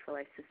have a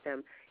centralized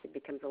system, it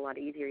becomes a lot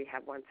easier. You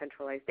have one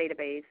centralized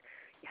database.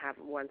 You have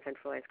one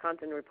centralized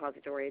content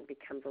repository. It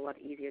becomes a lot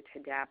easier to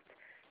adapt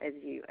as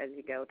you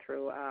go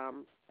through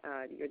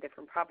your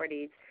different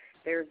properties.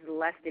 There's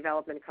less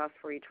development cost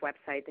for each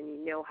website, and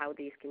you know how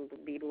these can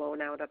be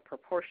blown out of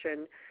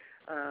proportion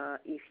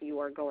if you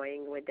are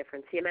going with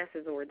different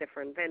CMSs or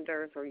different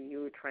vendors, or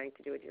you trying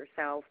to do it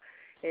yourself.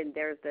 And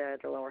there's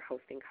the lower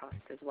hosting cost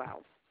as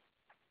well.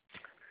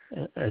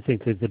 I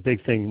think that the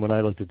big thing when I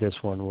looked at this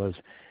one was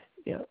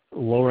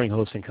lowering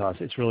hosting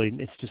costs. It's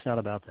just not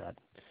about that.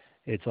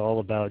 It's all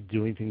about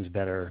doing things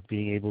better,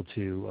 being able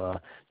to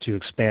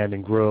expand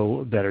and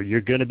grow better. You're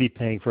going to be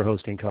paying for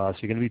hosting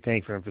costs. You're going to be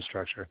paying for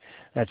infrastructure.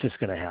 That's just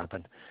going to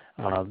happen.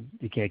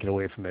 You can't get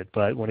away from it.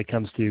 But when it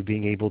comes to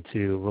being able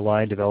to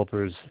rely on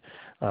developers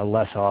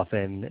less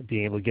often,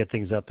 being able to get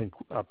things up and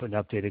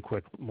updated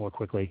more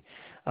quickly,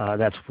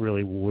 that's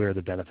really where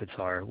the benefits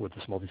are with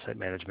this multi-site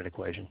management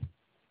equation.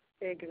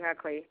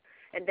 Exactly.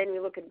 And then we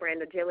look at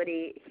brand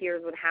agility.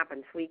 Here's what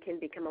happens. We can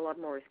become a lot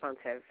more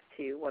responsive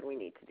to what we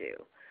need to do.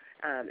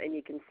 And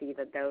you can see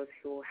that those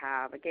who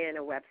have, again,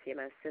 a web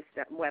CMS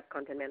system, web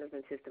content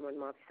management system with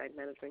multi-site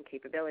management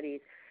capabilities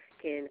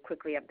can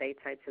quickly update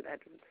sites. So that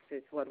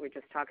is what we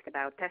just talked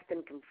about. Test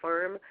and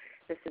confirm.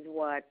 This is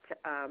what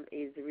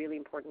is really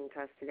important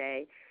to us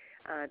today.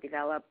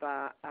 Develop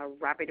a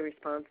rapid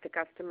response to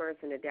customers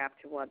and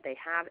adapt to what they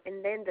have.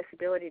 And then this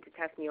ability to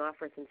test new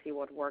offers and see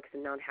what works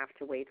and not have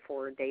to wait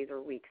for days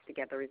or weeks to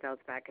get the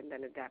results back and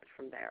then adapt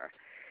from there.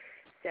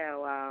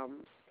 So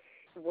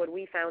what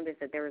we found is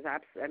that there is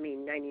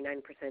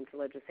 99%, so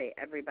let's just say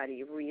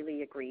everybody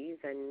really agrees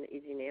and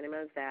is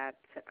unanimous that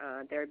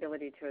their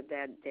ability to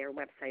adapt their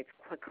websites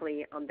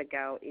quickly on the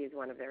go is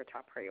one of their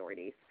top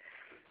priorities.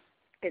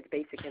 As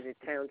basic as it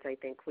sounds, I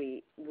think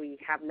we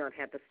have not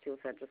had this skill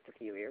set just a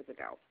few years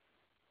ago.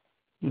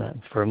 I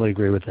firmly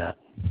agree with that.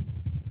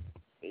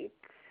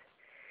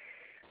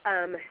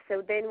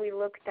 So then we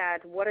looked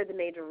at what are the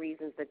major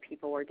reasons that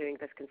people are doing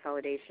this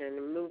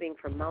consolidation, moving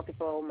from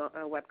multiple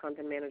web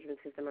content management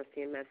system or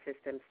CMS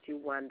systems to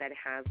one that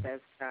has this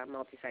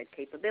multi-site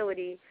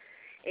capability.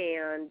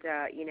 And,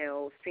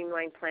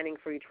 streamlined planning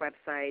for each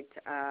website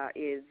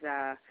is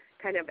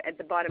kind of at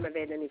the bottom of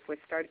it. And if we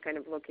start kind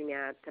of looking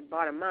at the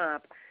bottom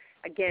up,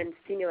 again,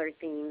 similar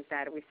themes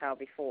that we saw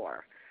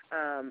before.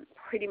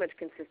 Pretty much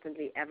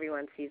consistently,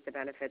 everyone sees the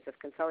benefits of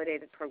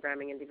consolidated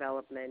programming and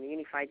development,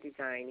 unified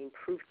design,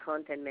 improved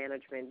content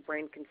management,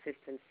 brand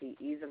consistency,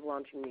 ease of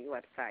launching new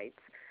websites,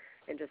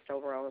 and just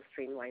overall a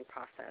streamlined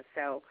process.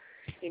 So,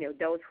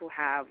 those who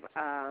have,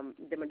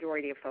 the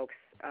majority of folks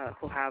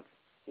who have,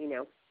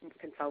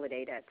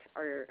 consolidated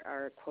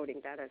are quoting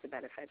that as a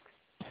benefit.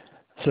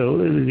 So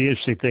the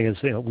interesting thing is,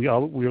 we are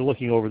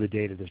looking over the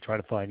data to try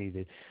to find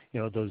either,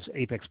 those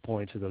apex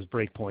points or those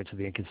break points of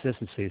the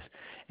inconsistencies.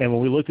 And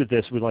when we looked at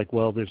this, we're like,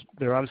 well,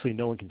 there are obviously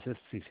no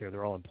inconsistencies here.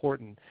 They're all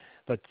important.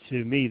 But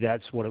to me,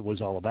 that's what it was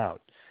all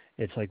about.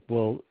 It's like,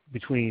 well,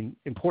 between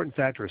important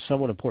factor or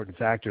somewhat important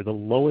factor, the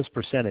lowest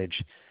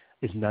percentage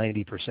is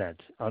 90%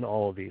 on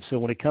all of these. So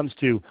when it comes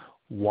to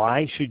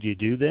why should you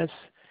do this,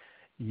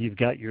 you've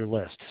got your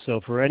list.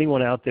 So for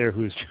anyone out there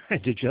who's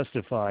trying to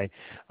justify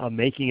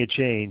making a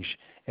change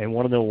and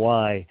want to know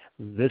why,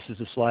 this is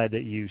a slide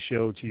that you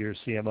show to your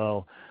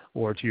CMO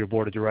or to your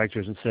board of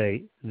directors and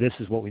say, this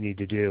is what we need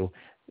to do,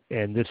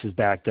 and this is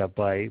backed up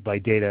by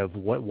data of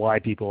why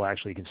people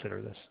actually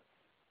consider this.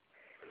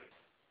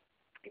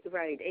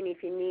 Right, and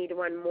if you need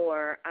one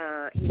more,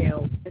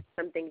 it's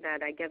something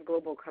that I guess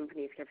global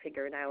companies have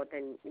figured out,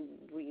 and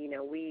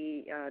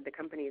the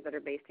companies that are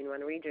based in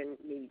one region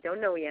maybe don't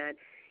know yet,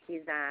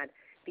 is that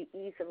the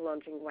ease of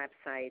launching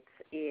websites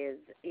is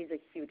a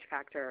huge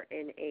factor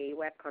in a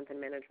web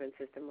content management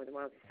system with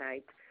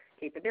multi-site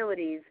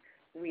capabilities.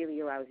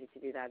 Really allows you to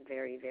do that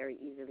very, very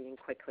easily and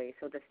quickly.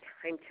 So this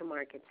time to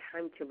market,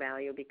 time to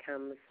value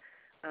becomes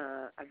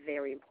a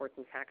very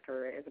important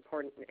factor. As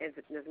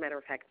a matter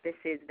of fact, this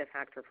is the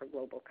factor for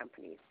global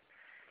companies.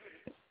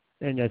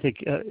 And I think,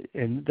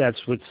 and that's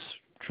what's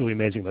truly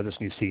amazing about this.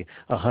 And you see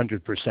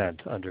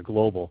 100% under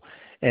global.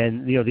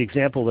 And the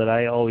example that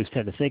I always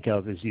tend to think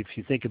of is if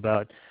you think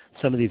about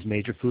some of these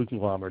major food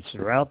conglomerates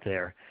that are out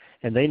there,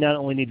 and they not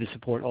only need to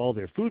support all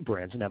their food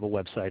brands and have a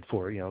website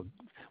for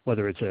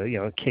whether it's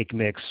a cake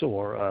mix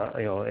or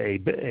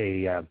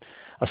a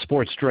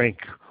sports drink,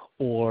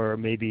 or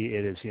maybe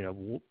it is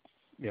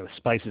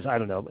spices, I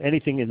don't know,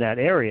 anything in that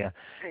area,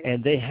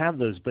 and they have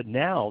those. But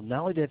now,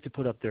 not only do they have to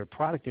put up their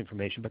product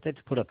information, but they have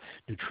to put up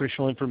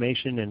nutritional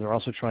information, and they're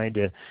also trying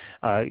to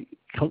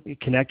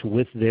connect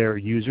with their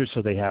users,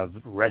 so they have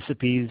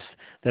recipes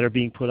that are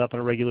being put up on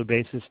a regular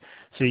basis.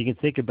 So you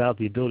can think about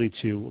the ability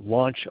to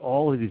launch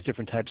all of these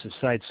different types of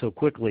sites so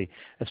quickly,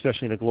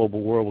 especially in a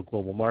global world with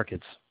global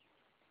markets.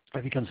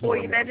 It becomes more.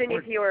 Well, imagine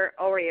if you're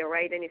Oreo,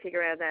 right, and you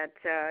figure out that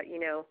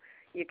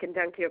you can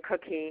dunk your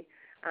cookie.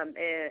 And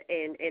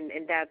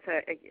that's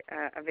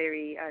a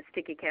very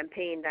sticky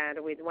campaign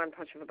that with one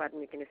push of a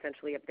button you can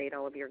essentially update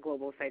all of your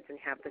global sites and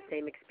have the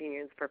same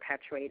experience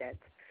perpetuated.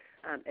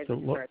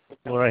 Laura,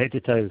 I hate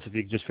to tell you this, if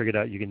you just figured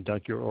out you can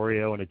dunk your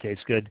Oreo and it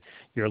tastes good,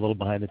 you're a little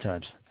behind the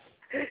times.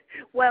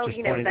 Well,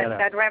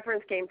 that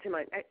reference came to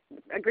mind.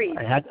 Agreed.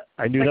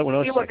 I knew that when I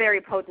was you were very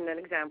potent an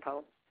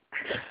example.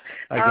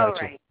 I got all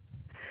right.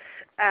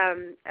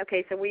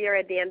 Okay, so we are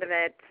at the end of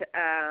it.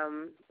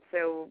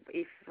 So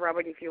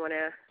Robert, if you want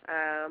to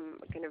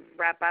kind of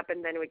wrap up,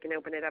 and then we can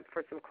open it up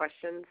for some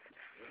questions.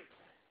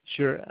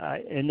 Sure.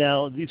 And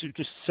now these are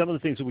just some of the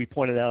things that we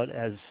pointed out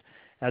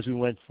as we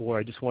went for.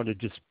 I just wanted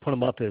to just put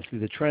them up as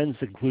the trends,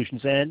 the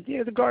conclusions, and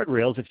the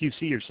guardrails if you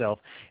see yourself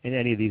in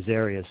any of these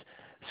areas.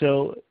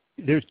 So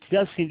there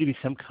does seem to be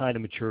some kind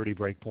of maturity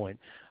breakpoint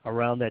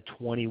around that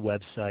 20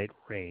 website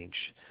range,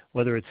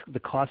 whether it's the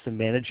cost of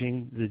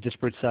managing the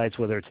disparate sites,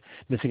 whether it's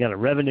missing out on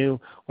revenue,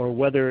 or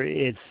whether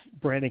it's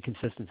brand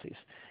inconsistencies.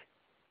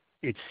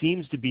 It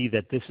seems to be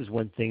that this is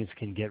when things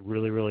can get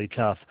really, really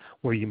tough,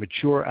 where you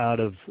mature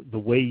out of the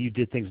way you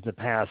did things in the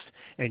past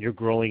and you're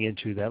growing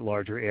into that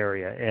larger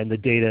area, and the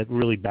data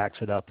really backs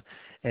it up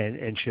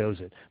and shows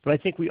it. But I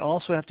think we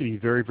also have to be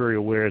very, very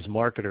aware as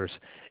marketers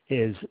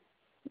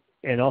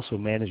and also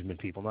management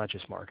people, not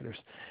just marketers,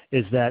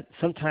 is that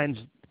sometimes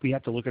we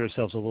have to look at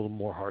ourselves a little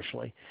more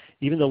harshly.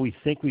 Even though we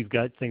think we've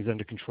got things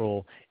under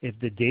control, if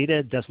the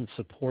data doesn't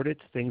support it,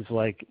 things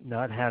like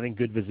not having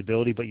good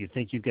visibility, but you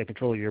think you've got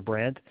control of your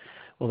brand,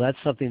 well, that's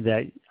something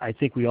that I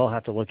think we all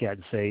have to look at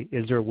and say,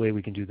 is there a way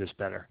we can do this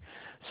better?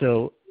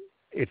 So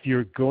if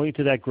you're going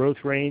to that growth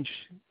range,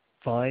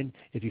 fine.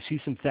 If you see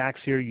some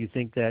facts here, you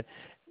think that,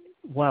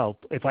 wow,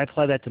 if I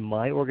apply that to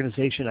my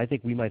organization, I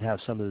think we might have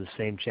some of the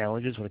same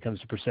challenges when it comes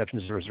to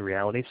perceptions versus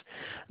realities.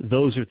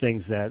 Those are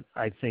things that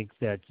I think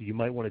that you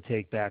might want to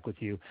take back with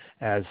you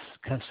as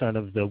kind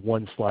of the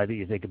one slide that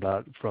you think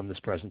about from this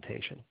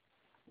presentation.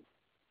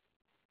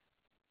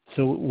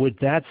 So with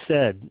that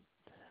said,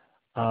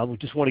 we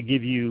just want to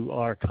give you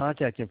our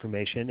contact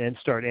information and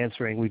start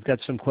answering. We've got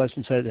some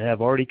questions that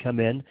have already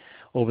come in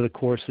over the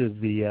course of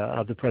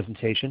the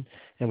presentation,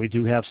 and we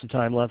do have some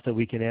time left that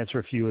we can answer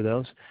a few of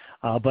those.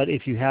 But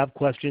if you have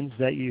questions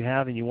that you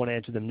have and you want to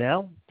answer them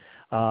now,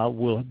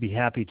 we'll be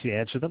happy to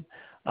answer them.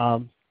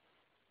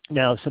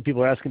 Now, some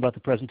people are asking about the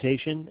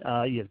presentation.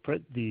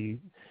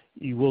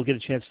 You will get a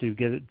chance to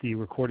get the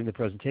recording of the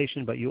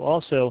presentation, but you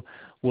also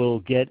will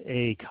get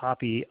a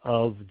copy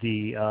of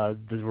the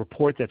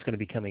report that's going to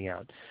be coming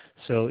out.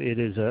 So it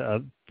is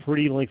a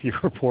pretty lengthy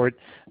report.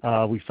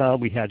 We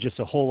found we had just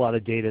a whole lot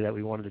of data that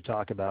we wanted to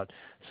talk about.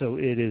 So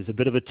it is a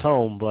bit of a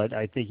tome, but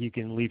I think you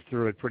can leaf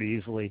through it pretty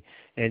easily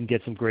and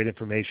get some great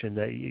information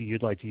that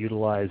you'd like to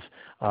utilize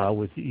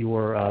with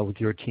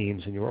your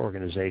teams and your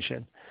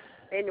organization.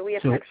 And we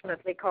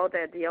affectionately called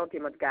it the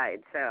ultimate guide.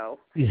 So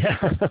yeah,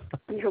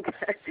 you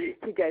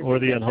guys or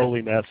the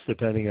unholy mess,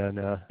 depending on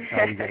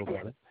how we go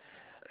about it.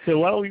 So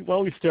why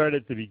don't we start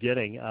at the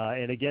beginning?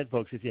 And again,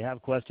 folks, if you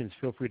have questions,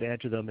 feel free to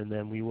answer them, and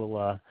then we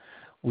will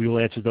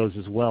answer those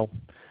as well.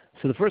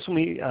 So the first one,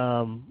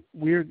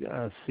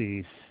 let's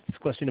see, it's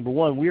question number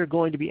one. We are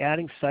going to be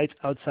adding sites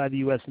outside the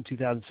U.S. in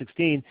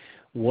 2016.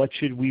 What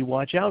should we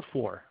watch out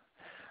for?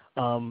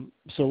 So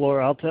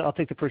Laura, I'll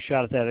take the first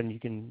shot at that, and you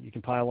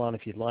can pile on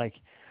if you'd like.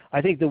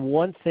 I think the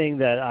one thing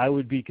that I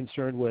would be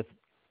concerned with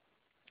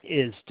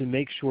is to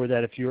make sure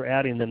that if you're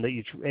adding them that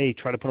you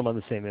try to put them on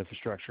the same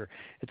infrastructure.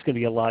 It's going to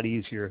be a lot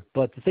easier.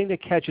 But the thing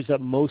that catches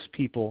up most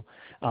people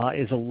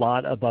is a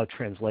lot about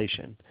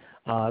translation.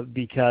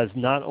 Because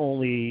not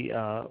only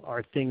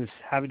are things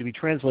having to be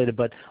translated,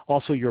 but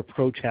also your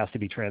approach has to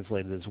be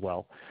translated as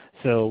well.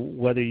 So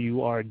whether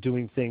you are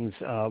doing things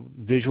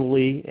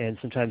visually, and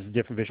sometimes the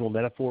different visual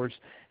metaphors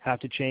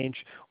have to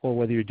change, or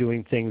whether you're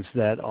doing things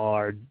that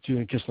are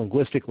doing just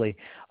linguistically,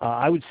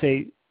 I would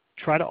say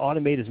try to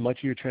automate as much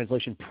of your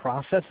translation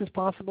process as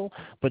possible,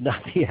 but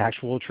not the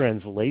actual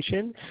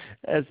translation.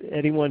 As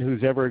anyone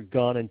who's ever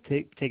gone and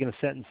taken a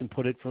sentence and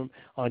put it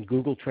on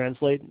Google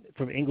Translate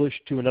from English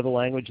to another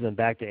language and then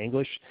back to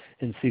English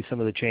and see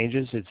some of the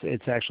changes,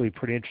 it's actually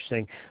pretty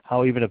interesting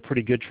how even a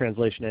pretty good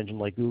translation engine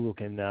like Google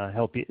can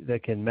help you,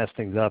 that can mess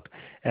things up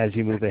as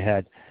you move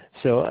ahead.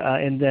 So,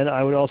 and then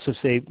I would also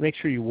say make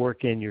sure you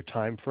work in your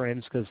time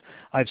frames, because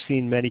I've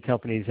seen many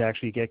companies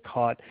actually get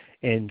caught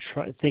in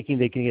thinking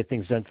they can get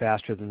things done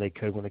faster than they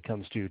could when it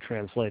comes to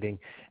translating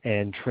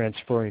and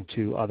transferring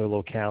to other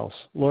locales.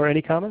 Laura,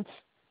 any comments?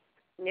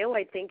 No,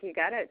 I think you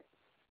got it.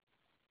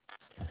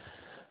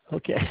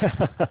 Okay.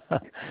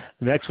 The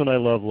next one I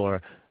love,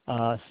 Laura.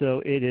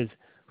 So it is,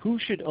 who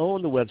should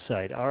own the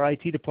website? Our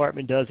IT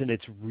department does, and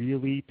it's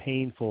really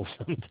painful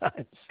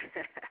sometimes.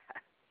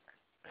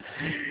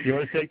 You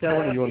want to take that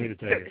one, or you want me to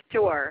take it?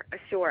 Sure.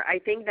 I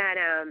think that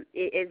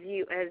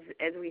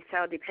as we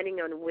saw, depending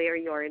on where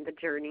you are in the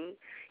journey,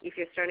 if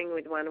you're starting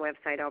with one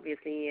website,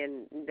 obviously,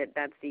 and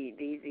that's the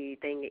easy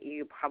thing,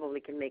 you probably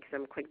can make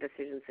some quick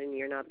decisions, and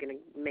you're not going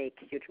to make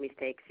huge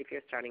mistakes if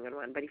you're starting on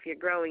one. But if you're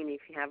growing,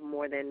 if you have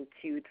more than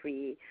 2,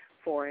 3,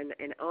 4, and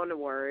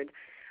onward,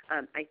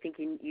 I think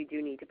you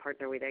do need to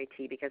partner with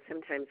IT, because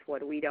sometimes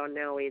what we don't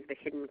know is the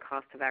hidden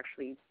cost of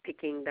actually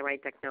picking the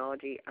right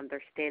technology,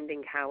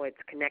 understanding how it's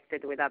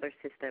connected with other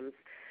systems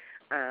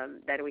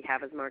that we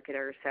have as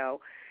marketers. So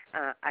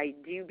I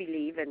do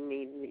believe, and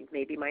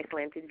maybe my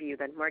slanted view,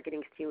 that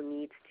marketing still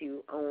needs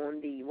to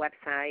own the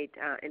website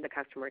and the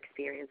customer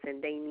experience,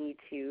 and they need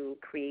to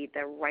create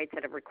the right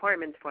set of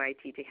requirements for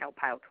IT to help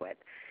out with.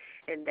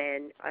 And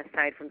then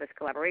aside from this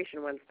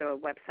collaboration, once the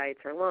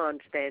websites are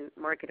launched, then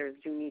marketers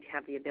do need to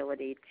have the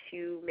ability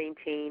to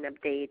maintain,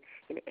 update,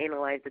 and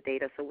analyze the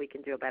data so we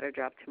can do a better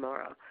job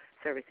tomorrow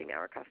servicing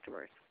our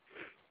customers.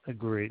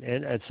 Agreed.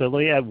 And so let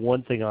me add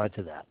one thing on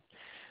to that.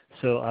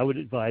 So I would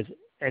advise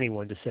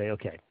anyone to say,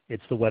 okay,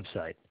 it's the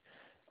website.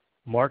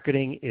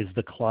 Marketing is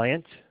the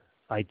client.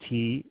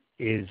 IT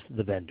is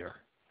the vendor.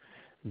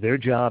 Their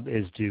job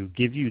is to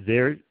give you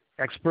their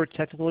expert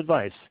technical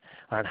advice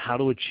on how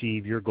to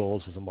achieve your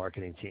goals as a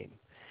marketing team.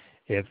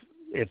 If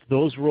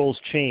those roles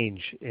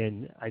change,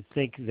 and I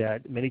think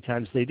that many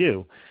times they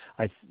do,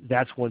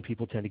 that's when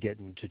people tend to get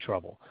into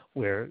trouble,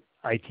 where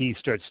IT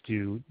starts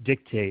to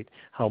dictate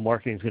how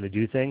marketing is going to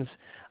do things.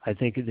 I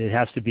think it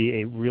has to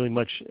be a really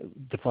much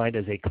defined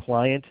as a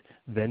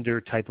client-vendor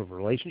type of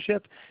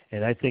relationship,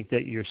 and I think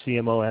that your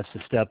CMO has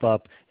to step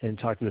up and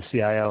talk to the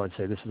CIO and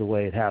say, this is the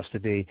way it has to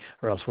be,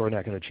 or else we're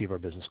not going to achieve our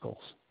business goals.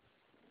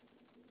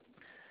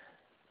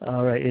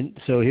 All right, and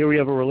so here we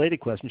have a related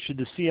question. Should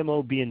the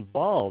CMO be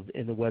involved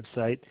in the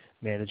website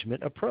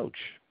management approach?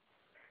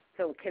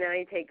 So can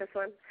I take this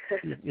one?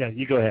 Yeah,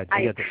 you go ahead.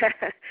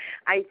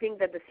 I think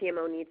that the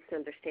CMO needs to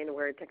understand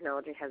where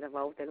technology has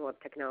evolved and what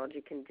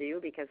technology can do,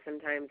 because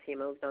sometimes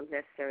CMOs don't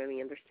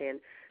necessarily understand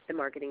the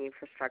marketing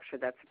infrastructure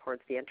that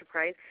supports the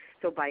enterprise.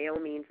 So by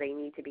all means, they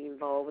need to be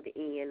involved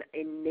in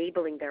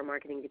enabling their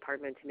marketing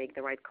department to make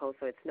the right call,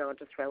 so it's not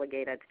just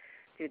relegated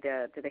to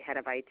the head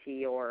of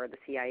IT or the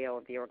CIO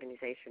of the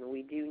organization.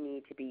 We do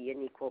need to be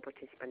an equal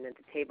participant at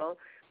the table,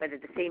 but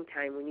at the same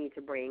time, we need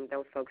to bring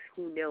those folks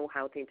who know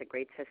how to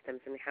integrate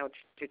systems and how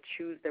to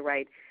choose the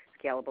right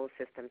scalable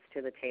systems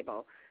to the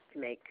table to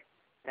make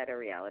that a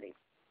reality.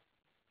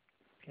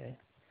 Okay.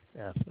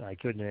 Yeah, I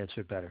couldn't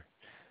answer it better.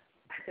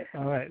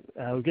 All right.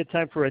 We've got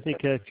time for, I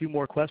think, a few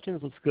more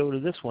questions. Let's go to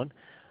this one.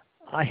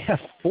 I have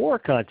 4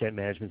 content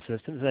management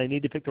systems, and I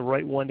need to pick the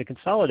right one to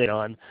consolidate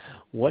on.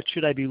 What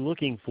should I be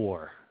looking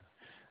for?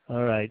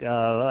 All right,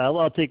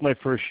 I'll take my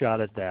first shot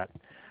at that.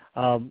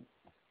 I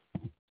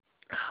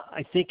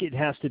think it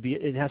has to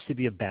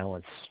be a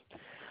balance,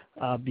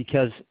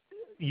 because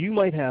you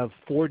might have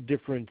 4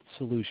 different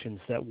solutions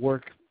that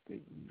work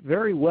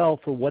very well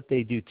for what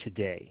they do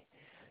today.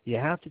 You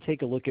have to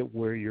take a look at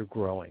where you're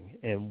growing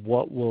and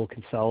what will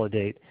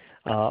consolidate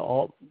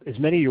as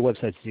many of your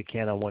websites as you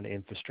can on one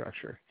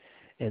infrastructure.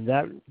 And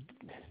that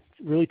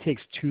really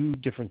takes 2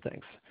 different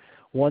things.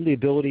 One, the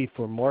ability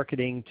for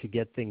marketing to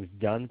get things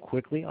done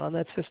quickly on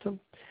that system.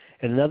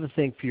 And another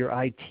thing for your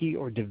IT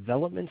or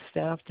development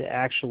staff to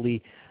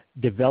actually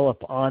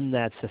develop on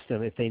that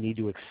system if they need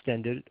to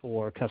extend it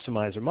or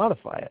customize or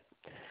modify it.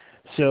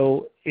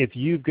 So if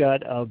you've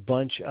got a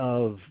bunch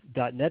of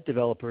 .NET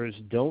developers,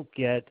 don't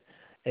get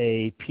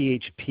a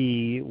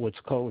PHP, what's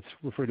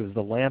referred to as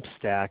the LAMP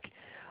stack,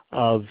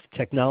 of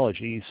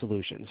technology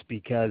solutions,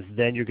 because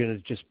then you're going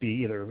to just be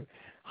either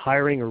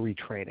hiring or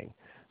retraining.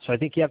 So I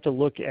think you have to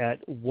look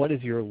at what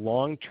is your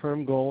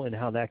long-term goal and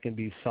how that can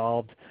be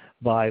solved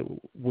by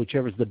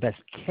whichever is the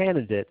best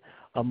candidate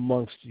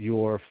amongst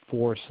your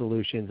 4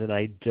 solutions. And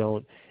I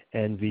don't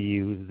envy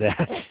you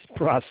that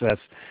process,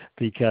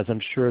 because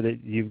I'm sure that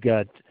you've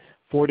got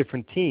 4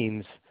 different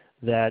teams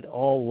that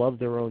all love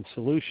their own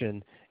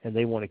solution and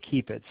they want to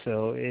keep it.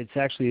 So it's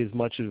actually as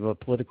much of a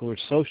political or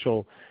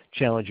social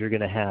challenge you're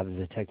going to have as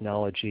a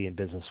technology and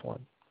business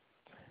one.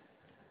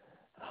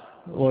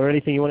 Laura,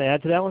 anything you want to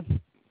add to that one?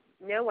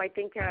 No, I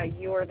think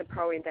you're the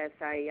pro in this.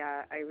 I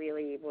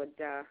really would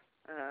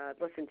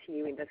listen to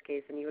you in this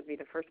case, and you would be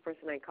the first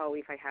person I call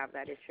if I have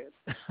that issue.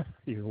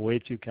 You're way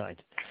too kind.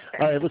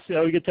 All right, let's see.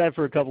 We get time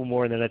for a couple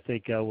more, and then I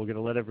think we're going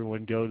to let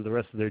everyone go to the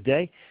rest of their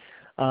day.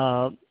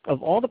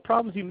 Of all the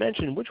problems you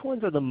mentioned, which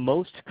ones are the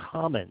most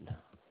common?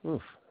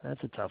 Oof,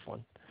 that's a tough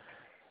one.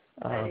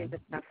 That is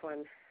a tough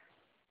one.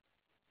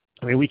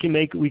 I mean, we can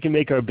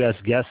make our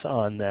best guess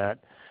on that,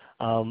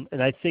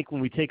 and I think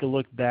when we take a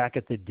look back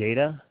at the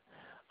data,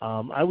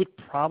 I would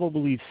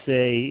probably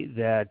say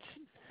that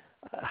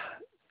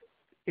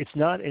it's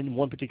not in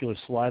one particular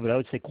slide, but I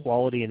would say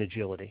quality and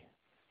agility.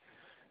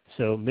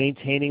 So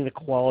maintaining the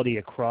quality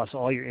across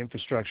all your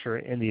infrastructure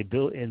and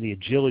the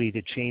agility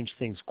to change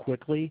things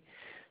quickly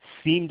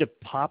seem to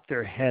pop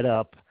their head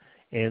up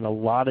in a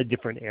lot of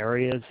different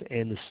areas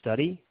in the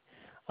study,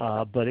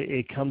 but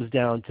it comes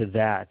down to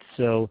that.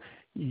 So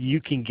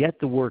you can get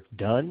the work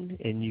done,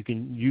 and you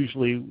can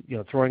usually,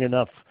 throwing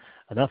enough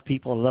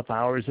people and enough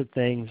hours at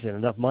things and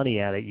enough money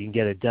at it, you can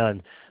get it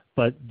done.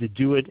 But to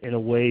do it in a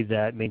way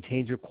that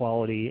maintains your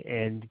quality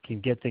and can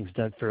get things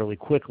done fairly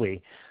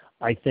quickly,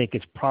 I think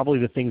it's probably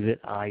the things that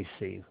I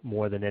see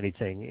more than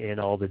anything in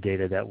all the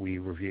data that we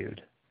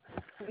reviewed.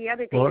 The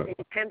other thing is it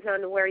depends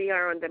on where you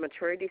are on the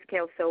maturity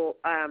scale. So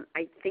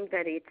I think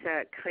that it's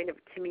kind of,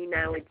 to me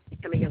now, it's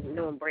becoming a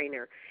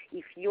no-brainer.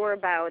 If you're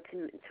about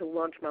to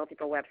launch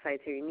multiple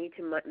websites, or you need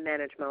to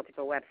manage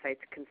multiple websites,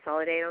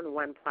 consolidate on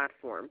one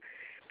platform.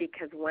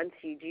 Because once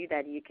you do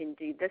that, you can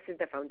do, this is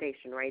the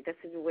foundation, right? This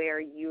is where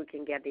you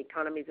can get the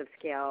economies of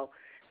scale,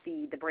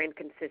 the brand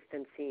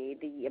consistency,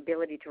 the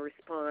ability to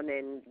respond,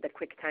 and the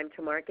quick time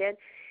to market.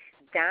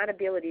 That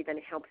ability then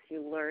helps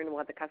you learn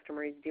what the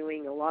customer is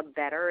doing a lot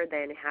better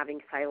than having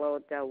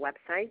siloed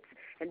websites.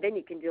 And then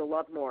you can do a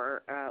lot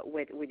more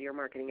with your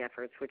marketing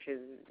efforts, which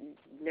is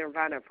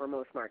nirvana for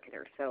most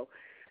marketers. So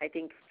I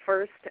think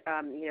first,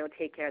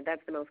 take care.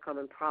 That's the most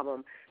common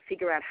problem.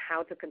 Figure out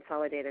how to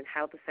consolidate and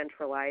how to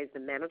centralize the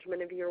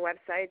management of your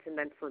websites, and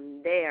then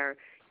from there,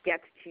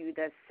 get to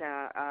this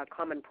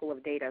common pool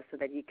of data so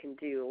that you can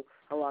do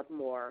a lot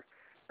more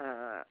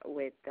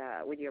with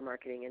your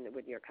marketing and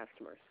with your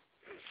customers.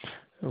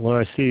 Well,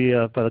 I see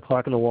by the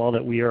clock on the wall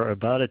that we are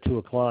about at 2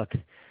 o'clock.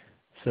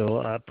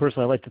 So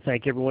personally, I'd like to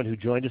thank everyone who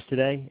joined us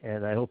today,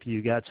 and I hope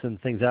you got some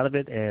things out of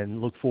it,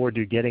 and look forward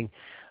to getting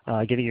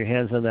your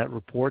hands on that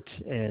report.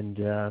 And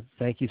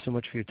thank you so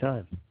much for your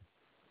time.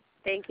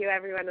 Thank you,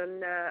 everyone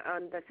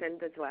on this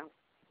end as well.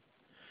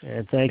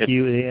 And thank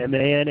you, AMA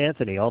and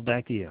Anthony. All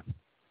back to you.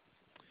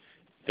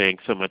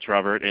 Thanks so much,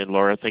 Robert. And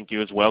Laura, thank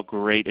you as well.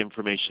 Great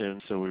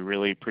information. So we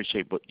really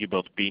appreciate you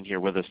both being here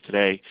with us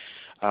today.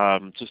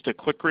 Just a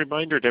quick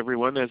reminder to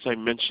everyone, as I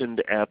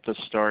mentioned at the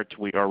start,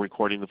 we are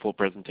recording the full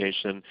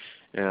presentation,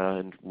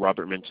 and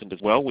Robert mentioned as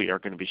well, we are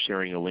going to be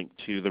sharing a link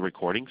to the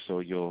recording, so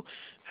you'll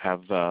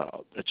have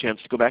a chance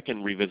to go back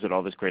and revisit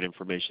all this great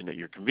information at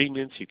your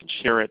convenience. You can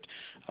share it.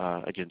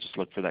 Again, just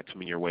look for that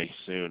coming your way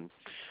soon.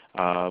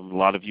 A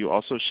lot of you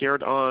also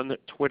shared on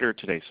Twitter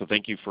today, so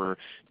thank you for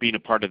being a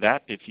part of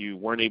that. If you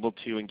weren't able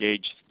to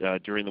engage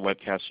during the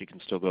webcast, you can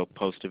still go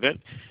post of it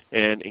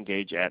and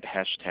engage at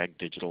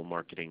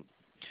 #digitalmarketing.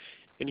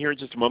 And here in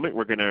just a moment,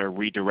 we're going to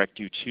redirect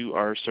you to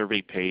our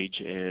survey page.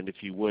 And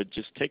if you would,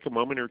 just take a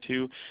moment or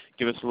two,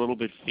 give us a little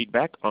bit of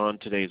feedback on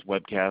today's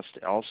webcast.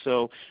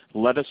 Also,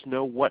 let us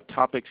know what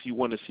topics you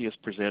want to see us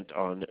present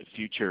on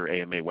future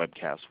AMA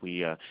webcasts.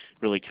 We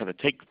really kind of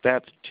take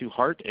that to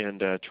heart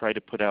and try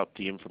to put out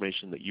the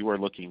information that you are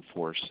looking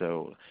for.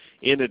 So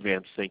in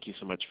advance, thank you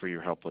so much for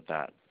your help with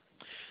that.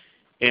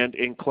 And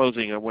in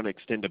closing, I want to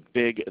extend a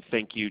big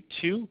thank you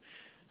to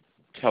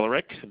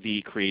Telerik,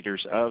 the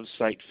creators of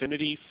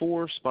Sitefinity,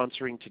 for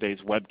sponsoring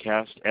today's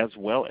webcast, as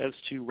well as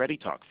to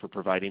ReadyTalk for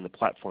providing the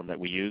platform that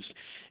we use.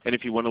 And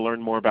if you want to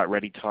learn more about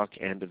ReadyTalk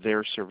and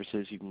their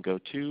services, you can go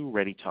to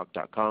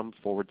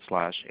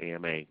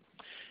readytalk.com/AMA.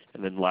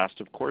 And then last,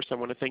 of course, I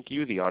want to thank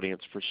you, the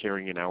audience, for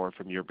sharing an hour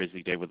from your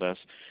busy day with us.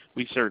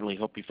 We certainly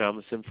hope you found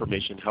this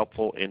information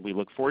helpful, and we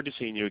look forward to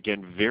seeing you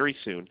again very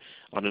soon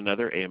on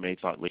another AMA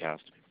Thought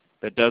Leadcast.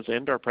 That does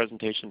end our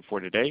presentation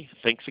for today.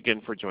 Thanks again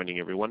for joining,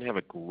 everyone. Have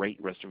a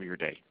great rest of your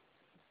day.